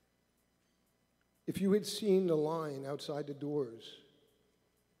 If you had seen the line outside the doors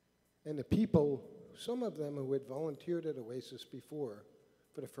and the people, some of them who had volunteered at Oasis before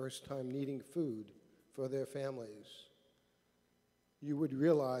for the first time needing food for their families, you would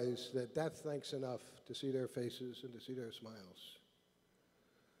realize that that's thanks enough to see their faces and to see their smiles.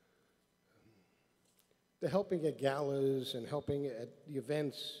 The helping at galas and helping at the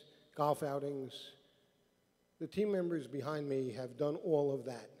events, golf outings, the team members behind me have done all of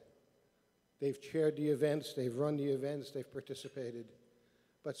that. They've chaired the events, they've run the events, they've participated,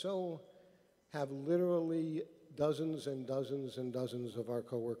 but so have literally dozens and dozens and dozens of our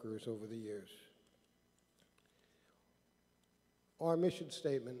coworkers over the years. Our mission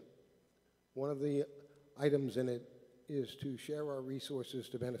statement, one of the items in it is to share our resources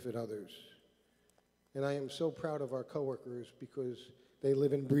to benefit others. And I am so proud of our coworkers because they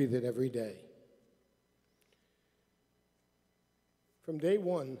live and breathe it every day. From day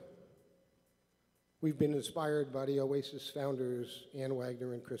one, we've been inspired by the Oasis founders, Ann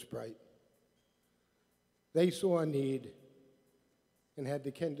Wagner and Chris Bright. They saw a need and had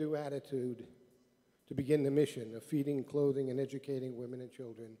the can-do attitude to begin the mission of feeding, clothing, and educating women and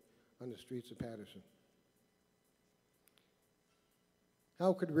children on the streets of Patterson.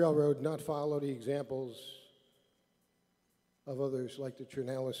 How could Railroad not follow the examples of others like the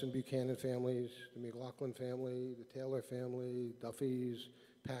Trinalis and Buchanan families, the McLaughlin family, the Taylor family, Duffys,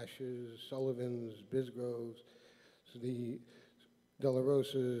 Pashes, Sullivans, Bisgroves, the De La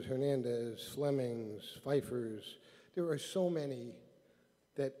Rosas, Hernandez, Flemings, Pfeiffers. There are so many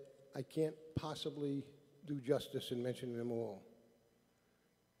that I can't possibly do justice in mentioning them all.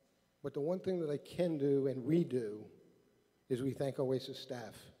 But the one thing that I can do, and we do, is we thank Oasis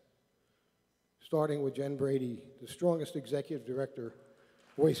staff, starting with Jen Brady, the strongest executive director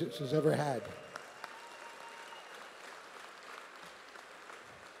Oasis has ever had.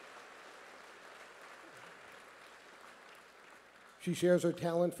 She shares her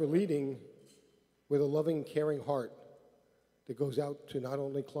talent for leading with a loving, caring heart that goes out to not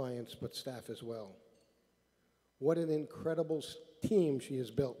only clients, but staff as well. What an incredible team she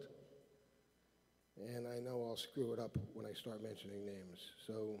has built. And I know I'll screw it up when I start mentioning names.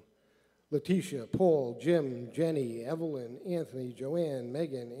 So Letitia, Paul, Jim, Jenny, Evelyn, Anthony, Joanne,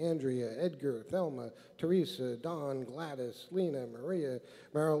 Megan, Andrea, Edgar, Thelma, Teresa, Don, Gladys, Lena, Maria,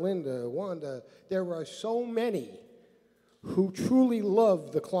 Marilinda, Wanda. There are so many who truly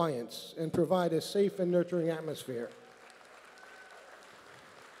love the clients and provide a safe and nurturing atmosphere.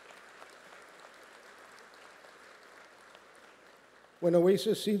 When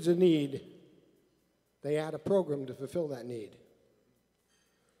Oasis sees a need, they add a program to fulfill that need.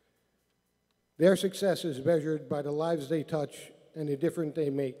 Their success is measured by the lives they touch and the difference they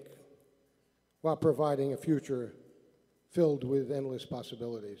make while providing a future filled with endless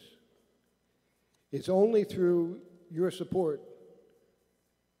possibilities. It's only through your support,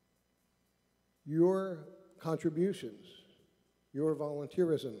 your contributions, your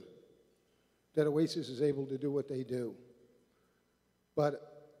volunteerism that Oasis is able to do what they do.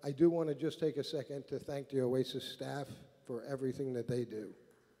 But I do want to just take a second to thank the Oasis staff for everything that they do.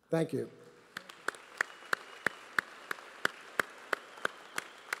 Thank you.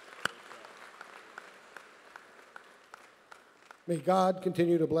 May God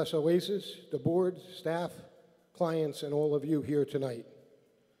continue to bless Oasis, the board, staff, clients, and all of you here tonight.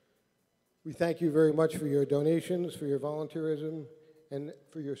 We thank you very much for your donations, for your volunteerism, and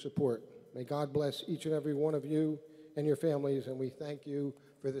for your support. May God bless each and every one of you and your families, and we thank you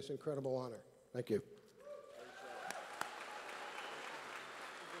for this incredible honor. Thank you.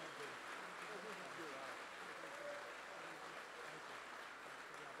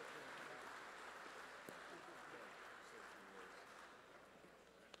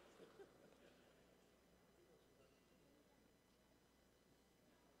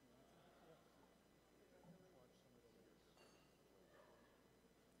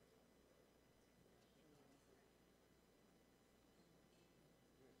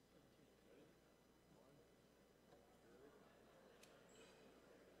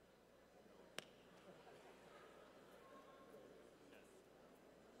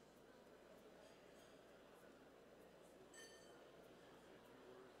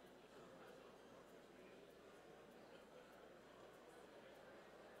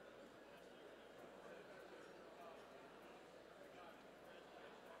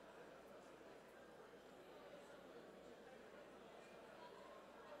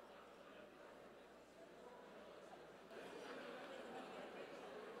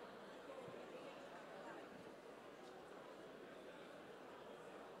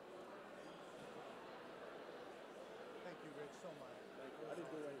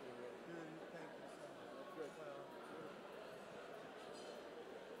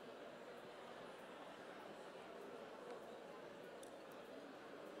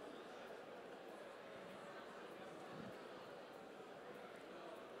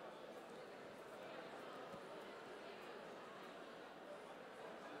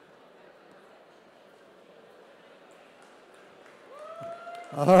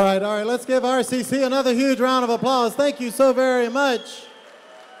 All right, let's give RCC another huge round of applause. Thank you so very much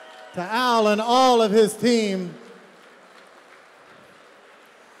to Al and all of his team.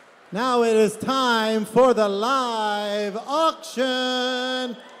 Now it is time for the live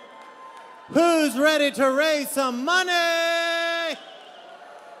auction. Who's ready to raise some money?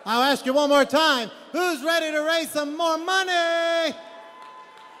 I'll ask you one more time. Who's ready to raise some more money?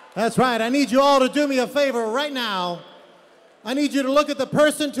 That's right. I need you all to do me a favor right now. I need you to look at the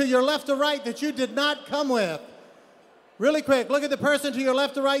person to your left or right that you did not come with. Really quick, look at the person to your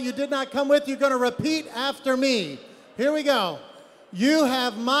left or right you did not come with. You're going to repeat after me. Here we go. You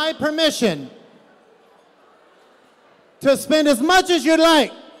have my permission to spend as much as you'd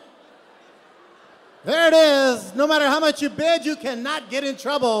like. There it is. No matter how much you bid, you cannot get in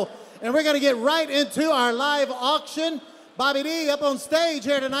trouble. And we're going to get right into our live auction. Bobby D up on stage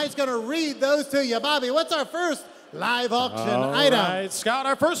here tonight is going to read those to you. Bobby, what's our first live auction All item. right, Scott,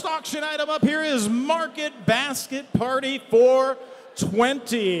 our first auction item up here is Market Basket Party for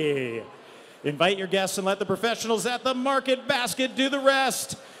 20. Invite your guests and let the professionals at the Market Basket do the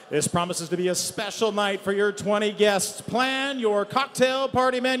rest. This promises to be a special night for your 20 guests. Plan your cocktail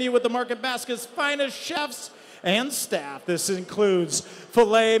party menu with the Market Basket's finest chefs and staff. This includes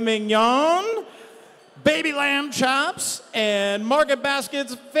filet mignon, baby lamb chops, and Market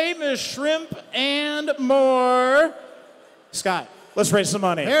Basket's famous shrimp and more. Scott, let's raise some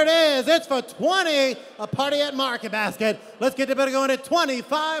money. Here it is. It's for 20. A party at Market Basket. Let's get the bid going at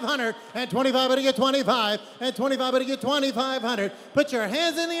 2,500 and 25. But to get 25 and 25. But to get 2,500. Put your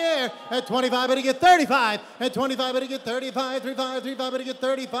hands in the air at 25. But to get 35 and 25. But to get 35. 35. 35. But to get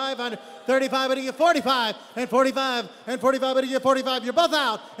 3,500. 35. But to get 45 and 45 and 45. But to get 45. You're both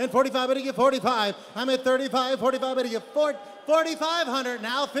out. And 45. But to get 45. I'm at 35. 45. But to get 4,500.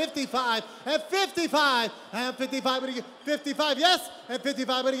 Now 55 and 55 and 55. But to get 55. Yes. And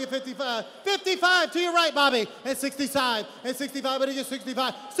 55. But to get 55. 55 to your right, Bobby. And 65 and 65. But to get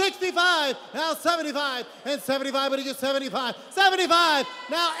 65. 65. Now 75 and 75. But to get 75. 75.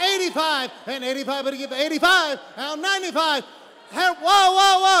 Now 85 and 85. But to get 85. Now 95. Whoa,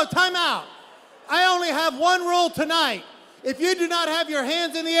 whoa, whoa. Time out. I only have one rule tonight. If you do not have your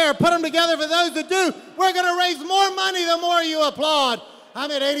hands in the air, put them together. For those that do, we're going to raise more money the more you applaud.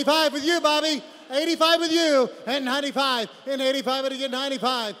 I'm at 85 with you, Bobby. 85 with you. And 95. And 85 to get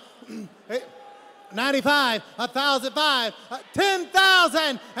 95. 95, 1,005,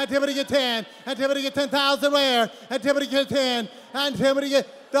 10,000. Until we get 10. Until we get 10,000 where? Until we get 10. Until we get...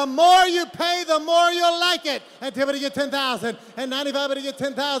 The more you pay, the more you'll like it. Until we get 10,000. And 95 to get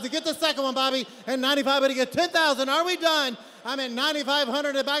 10,000. Get the second one, Bobby. And 95 to get 10,000. Are we done? I'm at 9,500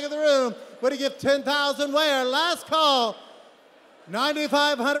 in the back of the room. Would he give 10,000 where? Last call.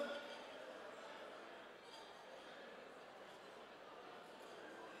 9,500.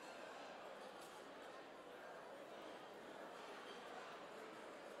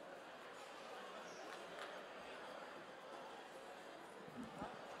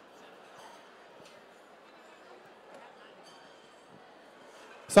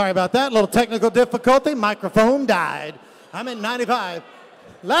 Sorry about that, little technical difficulty. Microphone died. I'm at 95.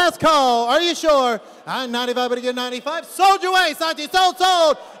 Last call, are you sure? I'm 95, but to get 95. Sold your way, Santi, sold.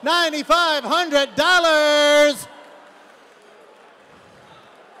 $9,500.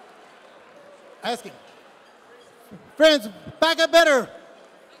 Asking. Friends, back up better.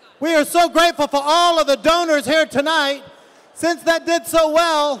 We are so grateful for all of the donors here tonight. Since that did so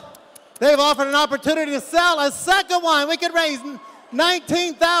well, they've offered an opportunity to sell a second one. We could raise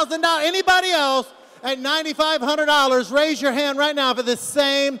 $19,000. Anybody else at $9,500? Raise your hand right now for this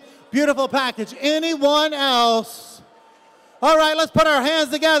same beautiful package. Anyone else? All right, let's put our hands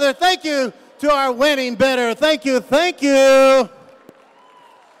together. Thank you to our winning bidder. Thank you, thank you.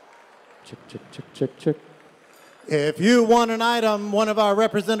 Check. If you want an item, one of our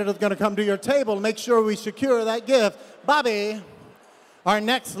representatives is going to come to your table. Make sure we secure that gift. Bobby, our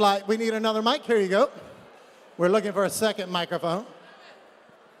next slide. We need another mic. Here you go. We're looking for a second microphone.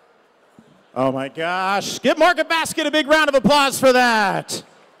 Oh my gosh. Give Market Basket a big round of applause for that.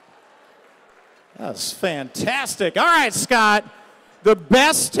 That's fantastic. All right, Scott. The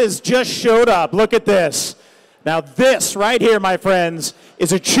best has just showed up. Look at this. Now this right here, my friends,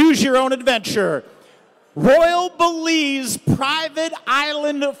 is a choose your own adventure. Royal Belize private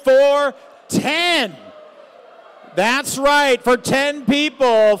island for 10. That's right, for 10 people,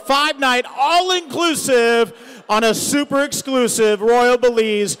 5-night, all-inclusive on a super exclusive Royal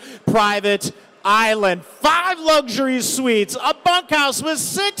Belize private island. 5 luxury suites, a bunkhouse with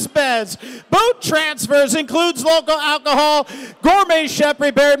 6 beds, boat transfers, includes local alcohol, gourmet chef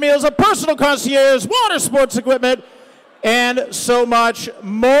prepared meals, a personal concierge, water sports equipment, and so much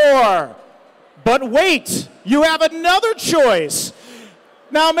more. But wait, you have another choice.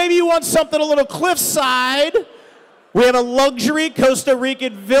 Now maybe you want something a little cliffside. We have a luxury Costa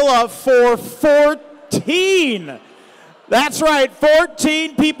Rican villa for 14. That's right,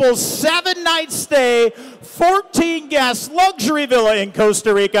 14 people, 7-night stay, 14 guests, luxury villa in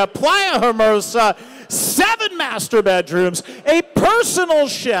Costa Rica, Playa Hermosa, 7 master bedrooms, a personal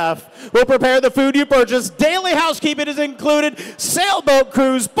chef will prepare the food you purchase, daily housekeeping is included, sailboat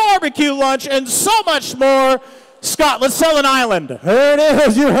cruise, barbecue lunch, and so much more. Scott, let's sell an island. Here it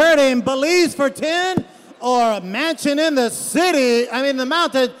is, you heard him. Belize for 10 or a mansion in the city, the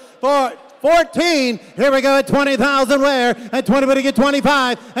mountains for 14. Here we go at 20,000 where? At 20, but to get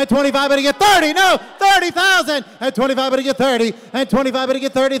 25. At 25, but to get 30. No, 30,000. At 25, but to get 30. At 25, but to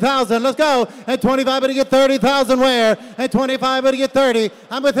get 30,000. Let's go. At 25, but to get 30,000 where? At 25, but to get 30.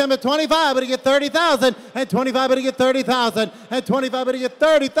 I'm with him at 25, but to get 30,000. At 25, but to get 30,000. At 25, but to get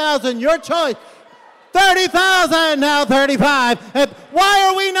 30,000. Your choice. 30,000, now 35. And why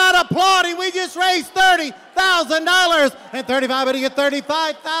are we not applauding? We just raised $30,000. And 35, but to get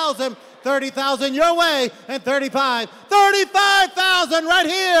 35,000. 30,000 your way, and 35. 35,000 right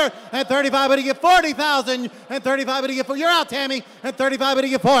here, and 35, but you get 40,000, and 35, but you get, you're out, Tammy, and 35, but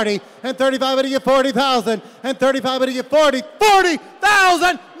you get 40, and 35, but you get 40,000, and 35, but you get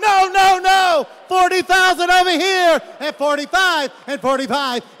 40,000, no, 40,000 over here, and 45, and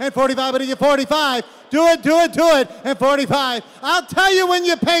 45, and 45, but you get 45. Do it, and 45. I'll tell you when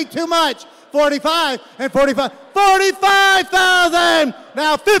you pay too much. 45 and 45. 45,000.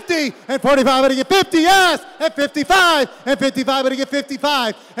 Now 50 and 45, but you get 50, yes, and 55 and 55, but you get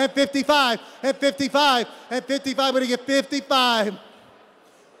 55 and 55 and 55 and 55, but you get 55.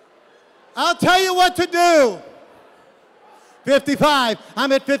 I'll tell you what to do. 55.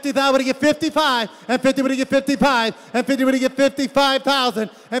 I'm at 50,000, but you get 55 and 50, but you get 55 and 50, but you get 55,000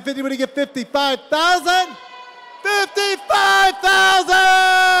 and 50, but you get 55,000.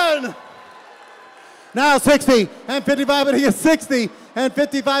 55,000. Now 60 and 55, but he gets 60 and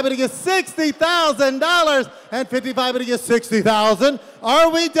 55, but he gets $60,000 and 55, but he gets 60,000. Are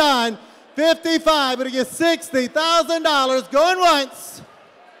we done? 55, but he gets $60,000. Going once.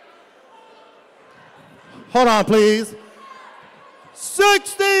 Hold on, please.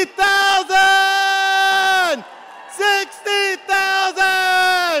 60,000.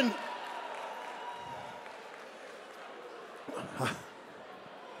 60,000.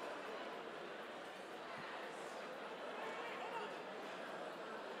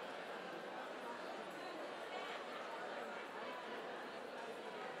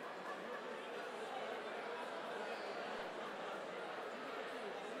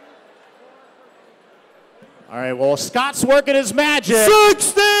 All right, well, Scott's working his magic.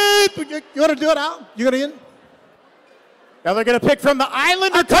 60! You want to do it out? You going to in? Now they're going to pick from the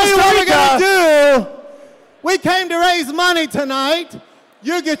island of I'll tell you Costa what Rica. we're going to do. We came to raise money tonight.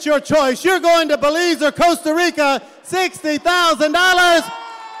 You get your choice. You're going to Belize or Costa Rica, $60,000.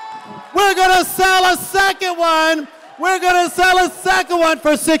 We're going to sell a second one. We're going to sell a second one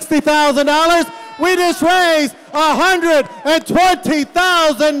for $60,000. We just raised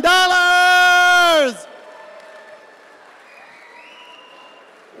 $120,000.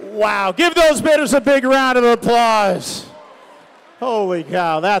 Wow, give those bidders a big round of applause. Holy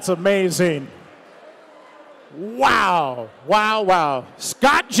cow, that's amazing. Wow, wow, wow.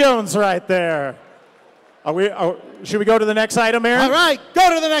 Scott Jones right there. Should we go to the next item, Aaron? All right,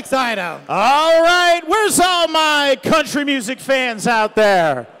 go to the next item. All right, where's all my country music fans out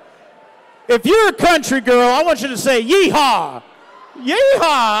there? If you're a country girl, I want you to say yeehaw.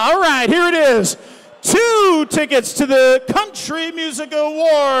 Yeehaw. All right, here it is. 2 tickets to the Country Music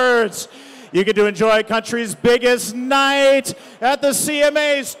Awards. You get to enjoy country's biggest night at the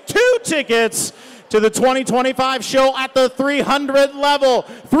CMAs. 2 tickets to the 2025 show at the 300 level.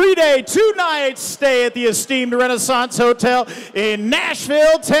 3-day, 2-night stay at the esteemed Renaissance Hotel in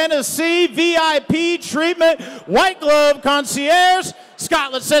Nashville, Tennessee. VIP treatment, white glove concierge.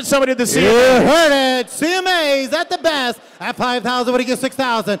 Scott, let's send somebody to the CMAs. You heard it. CMAs at the best. At 5,000, but he gets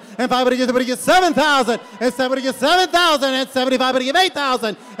 6,000. And 5, but he gets 7,000. And 7, but he gets 7,000. And 75, but he gets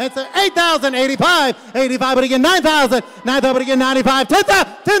 8,000. And 8,000, 85. 85, but he gets 9,000. 9,000, but he gets 95.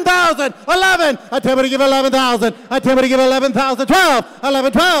 10,000. 11. A 10, but he gets 11,000. A 10, but he gets 11,000. 12.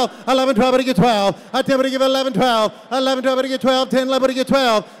 11, 12. 11, 12, but he gets 12. A 10, but he gets 11, 12. 11, 12, but he gets 12. 10, 11, but he gets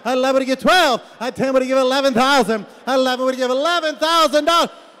 12. 11, but he gets 12. A 10, but he gets 11,000. 11, but he gets $11,000.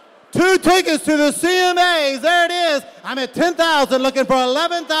 2 tickets to the CMAs. There it is. I'm at 10,000 looking for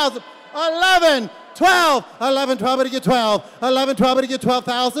 11,000. 11, 12, 11, 12, but you get 12. 11, 12, but you get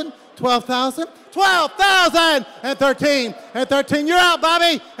 12,000. 12,000. 12,000 and 13. And 13, you're out,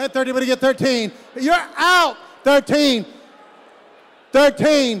 Bobby. And 30, but you get 13. You're out. 13.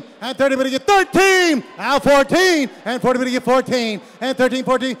 13 and 30, but you get 13. Out 14 and 40, but you get 14. And 13,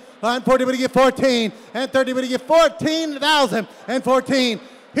 14 and 40, but you get 14. And 30, but you get 14,000 and 14.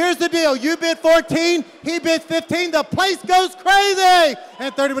 Here's the deal. You bid 14, he bid 15. The place goes crazy.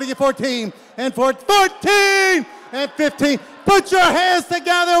 And 30, but you get 14. And 14 and 15. Put your hands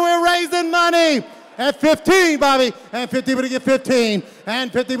together. We're raising money. At 15, Bobby. And 50, but you get 15.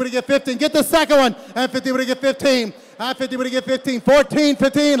 And 50, but you get 15. Get the second one. And 50, but you get 15. At 50, but you get 15. 14,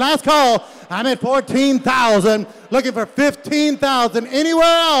 15. Last call. I'm at 14,000. Looking for 15,000. Anywhere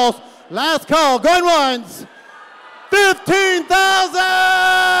else Last call, going once.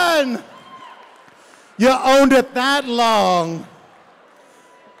 15,000! You owned it that long.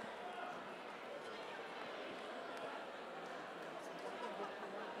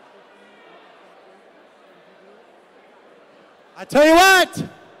 I tell you what,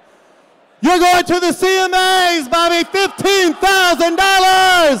 you're going to the CMAs, Bobby,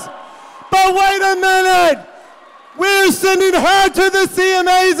 $15,000. But wait a minute, we're sending her to the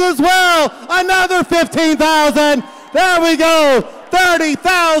CMAs as well. Another $15,000. There we go,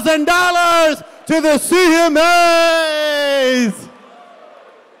 $30,000 to the CMAs.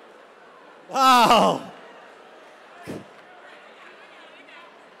 Wow.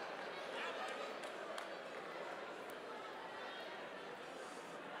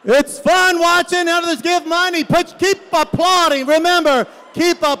 It's fun watching others give money. Keep applauding. Remember,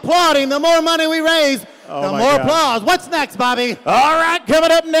 keep applauding. The more money we raise, the more applause. What's next, Bobby? All right, coming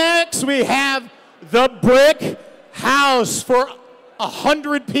up next, we have the brick house for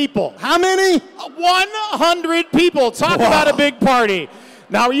 100 people. How many? 100 people. Talk about a big party.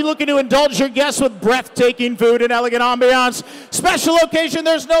 Now, are you looking to indulge your guests with breathtaking food and elegant ambiance? Special occasion,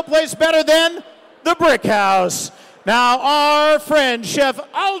 there's no place better than the Brick House. Now, our friend, Chef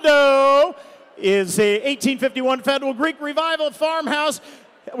Aldo, is a 1851 Federal Greek Revival farmhouse.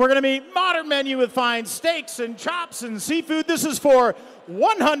 We're going to meet modern menu with fine steaks and chops and seafood. This is for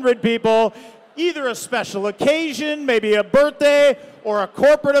 100 people, either a special occasion, maybe a birthday, or a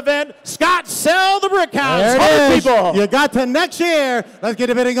corporate event. Scott, sell the Brick House. There 100 it is. people. You got to next year. Let's get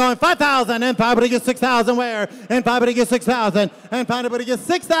the bidding going. 5,000 and 5 get 6,000 where? And 5 get 6,000 and 5 get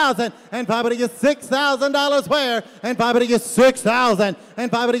 6,000 and 5 get $6,000 where? And 5 get 6,000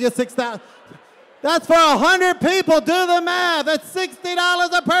 and 5 get 6,000. That's for 100 people. Do the math. That's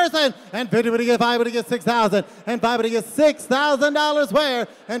 $60 a person. And 50 get 5 get 6,000 and 5 get $6,000 where?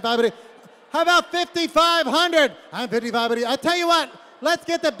 And 5 how about 5,500? I'm 55. I tell you what, let's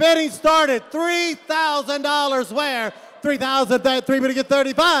get the bidding started. $3,000 where? 3,000, 3 would get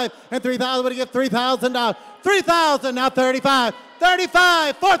 35, and 3,000 would get $3,000. 3,000, now 35.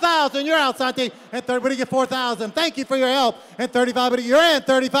 35, 4,000, you're out, Santi. And 30 would get 4,000. Thank you for your help. And 35 would you're in,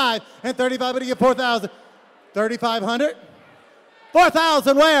 35. And 35 would get 4,000. 3,500?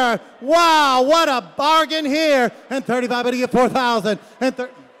 4,000 where? Wow, what a bargain here. And 35 would get 4,000. And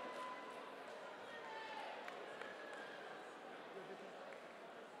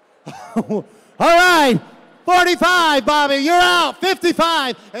all right, 45, Bobby, you're out.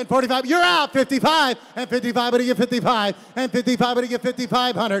 55 and 45, you're out. 55 and 55, but you get 55 and 55, but you get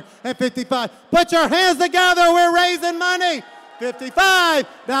 5,500 and 55. Put your hands together. We're raising money. 55,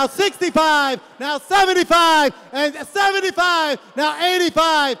 now 65, now 75, and 75, now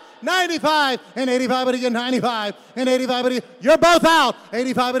 85, 95, and 85, but you get 95, and 85, but you're both out.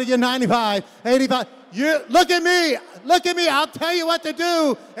 85, but you get 95, 85. Look at me, I'll tell you what to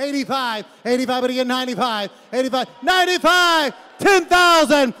do. 85, 85, but you get 95, 85, 95,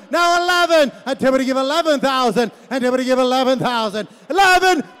 10,000, now 11, until we give 11,000, until we give 11,000,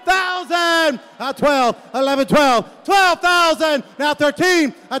 11,000, now 12, 11, 12, 12,000, now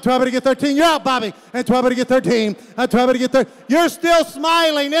 13, at 12 to get 13, you're out, Bobby, and 12 to get 13, at 12 to get 13, you're still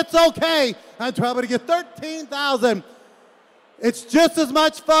smiling, it's okay, at 12 to get 13,000. It's just as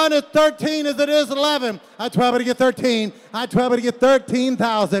much fun at 13 as it is 11. At 12 to get 13. At 12 to get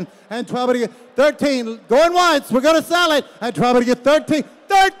 13,000. And 12 to get 13. Going once. We're going to sell it. At 12 to get 13.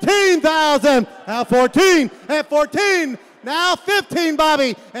 13,000. Now 14. And 14. Now 15,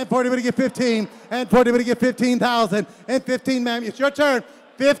 Bobby. And 40 to get 15. And 40 to get 15,000. And 15, ma'am. It's your turn.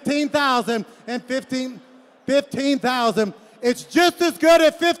 15,000. And 15. 15,000. It's just as good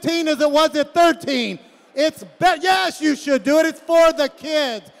at 15 as it was at 13. Yes, you should do it. It's for the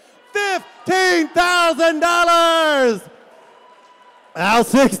kids. $15,000. Now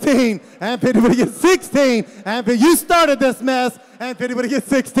 16, and 50 would get 16, and you started this mess, and 50 would get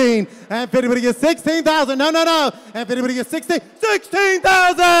 16, and 50 would get 16,000. No, and 50 would get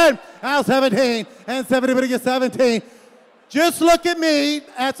 16,000. Now 17, and 70 would get 17. Just look at me.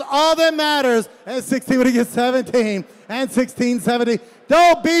 That's all that matters. And 16 would get 17, and 16, 70.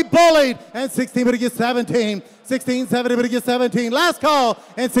 Don't be bullied. And 16 would get 17. 16, 70 would get 17. Last call.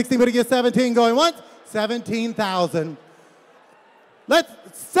 And 16 would get 17. Going once. 17,000. Let's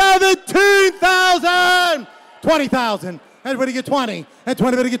 17,000. 20,000. And would get 20. And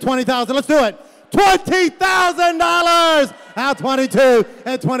 20 would get 20,000. Let's do it. $20,000. Now 22,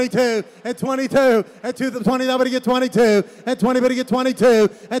 and 22, and 22, and 20, that would get 22, and 20 would get 22,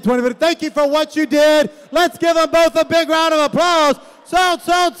 and 20 would. Thank you for what you did. Let's give them both a big round of applause. Sold.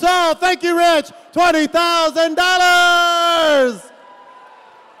 Thank you, Rich. $20,000.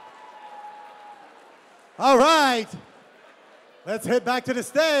 All right. Let's head back to the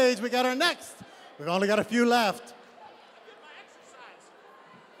stage. We got our next. We've only got a few left.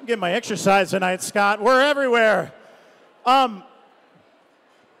 I'm getting my exercise tonight, Scott. We're everywhere. Do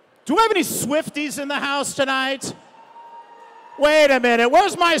we have any Swifties in the house tonight? Wait a minute.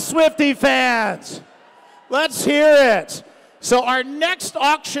 Where's my Swiftie fans? Let's hear it. So our next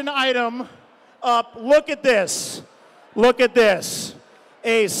auction item up, look at this. Look at this.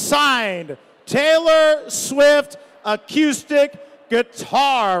 A signed Taylor Swift acoustic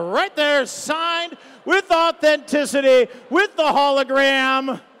guitar. Right there, signed with authenticity, with the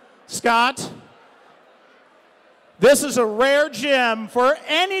hologram. Scott, this is a rare gem for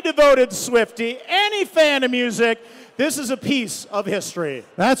any devoted Swiftie, any fan of music. This is a piece of history.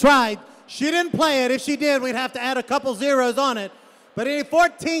 That's right. She didn't play it. If she did, we'd have to add a couple zeros on it. But a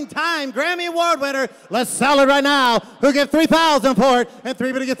 14-time Grammy Award winner, let's sell it right now. Who get $3,000 for it? And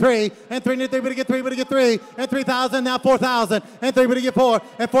three, but get three. And three, but get three, but get three. And $3,000, now $4,000. And three, but get four.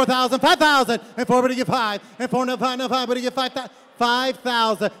 And $4,000, $5,000. And four, but get five. And four, no, five, but get $5,000.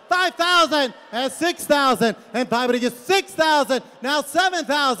 $5,000 and $6,000 and five would get $6,000, now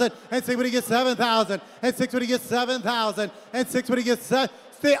 $7,000 and six would get $7,000 and six would get $7,000 and six would get $7,000.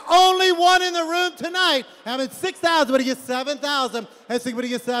 The only one in the room tonight having $6,000 would get $7,000 and six would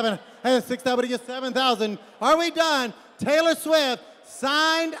get $7,000 and $6,000 would get $7,000. Are we done? Taylor Swift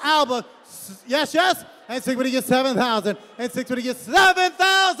signed album. Yes, yes. And six would get $7,000 and six would get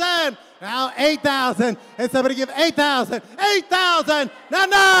 $7,000. Now 8,000, and somebody give 8,000, 8,000, now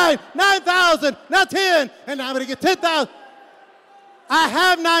 9,000, now 10, and now I'm gonna get 10,000. I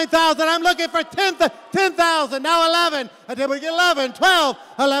have 9,000, I'm looking for 10,000, now 11, and then we get 11, 12,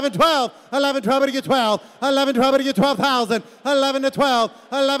 11, 12, 11, 12, but get 12, 11, 12, but get 12,000, 11 to 12,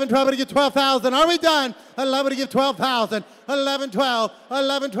 11, 12, but get 12,000. Are we done? 11 to get 12,000, 11, 12,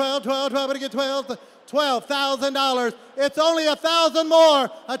 11, 12, 12, 12, but get 12. $12,000. It's only 1,000 more.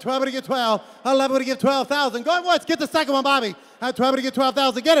 At 12 to get 12. 11 to get 12,000. Going once. Get the second one, Bobby. At 12 to get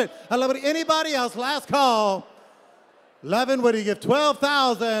 12,000. Get it. 11 to anybody else. Last call. 11 would you give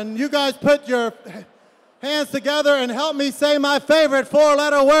 12,000. You guys put your hands together and help me say my favorite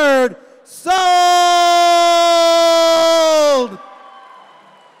four-letter word. Sold.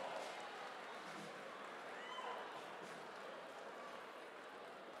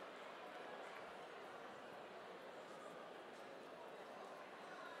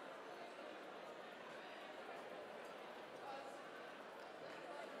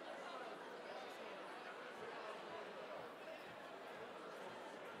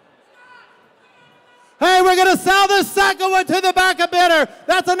 Hey, we're going to sell the second one to the backup bidder.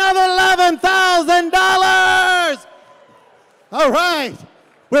 That's another $11,000. All right.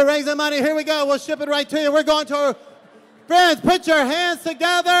 We're raising money. Here we go. We'll ship it right to you. We're going to our friends. Put your hands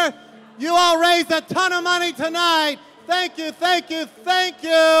together. You all raised a ton of money tonight. Thank you, thank you, thank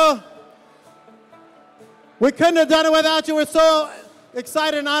you. We couldn't have done it without you. We're so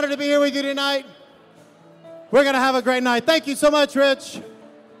excited and honored to be here with you tonight. We're going to have a great night. Thank you so much, Rich.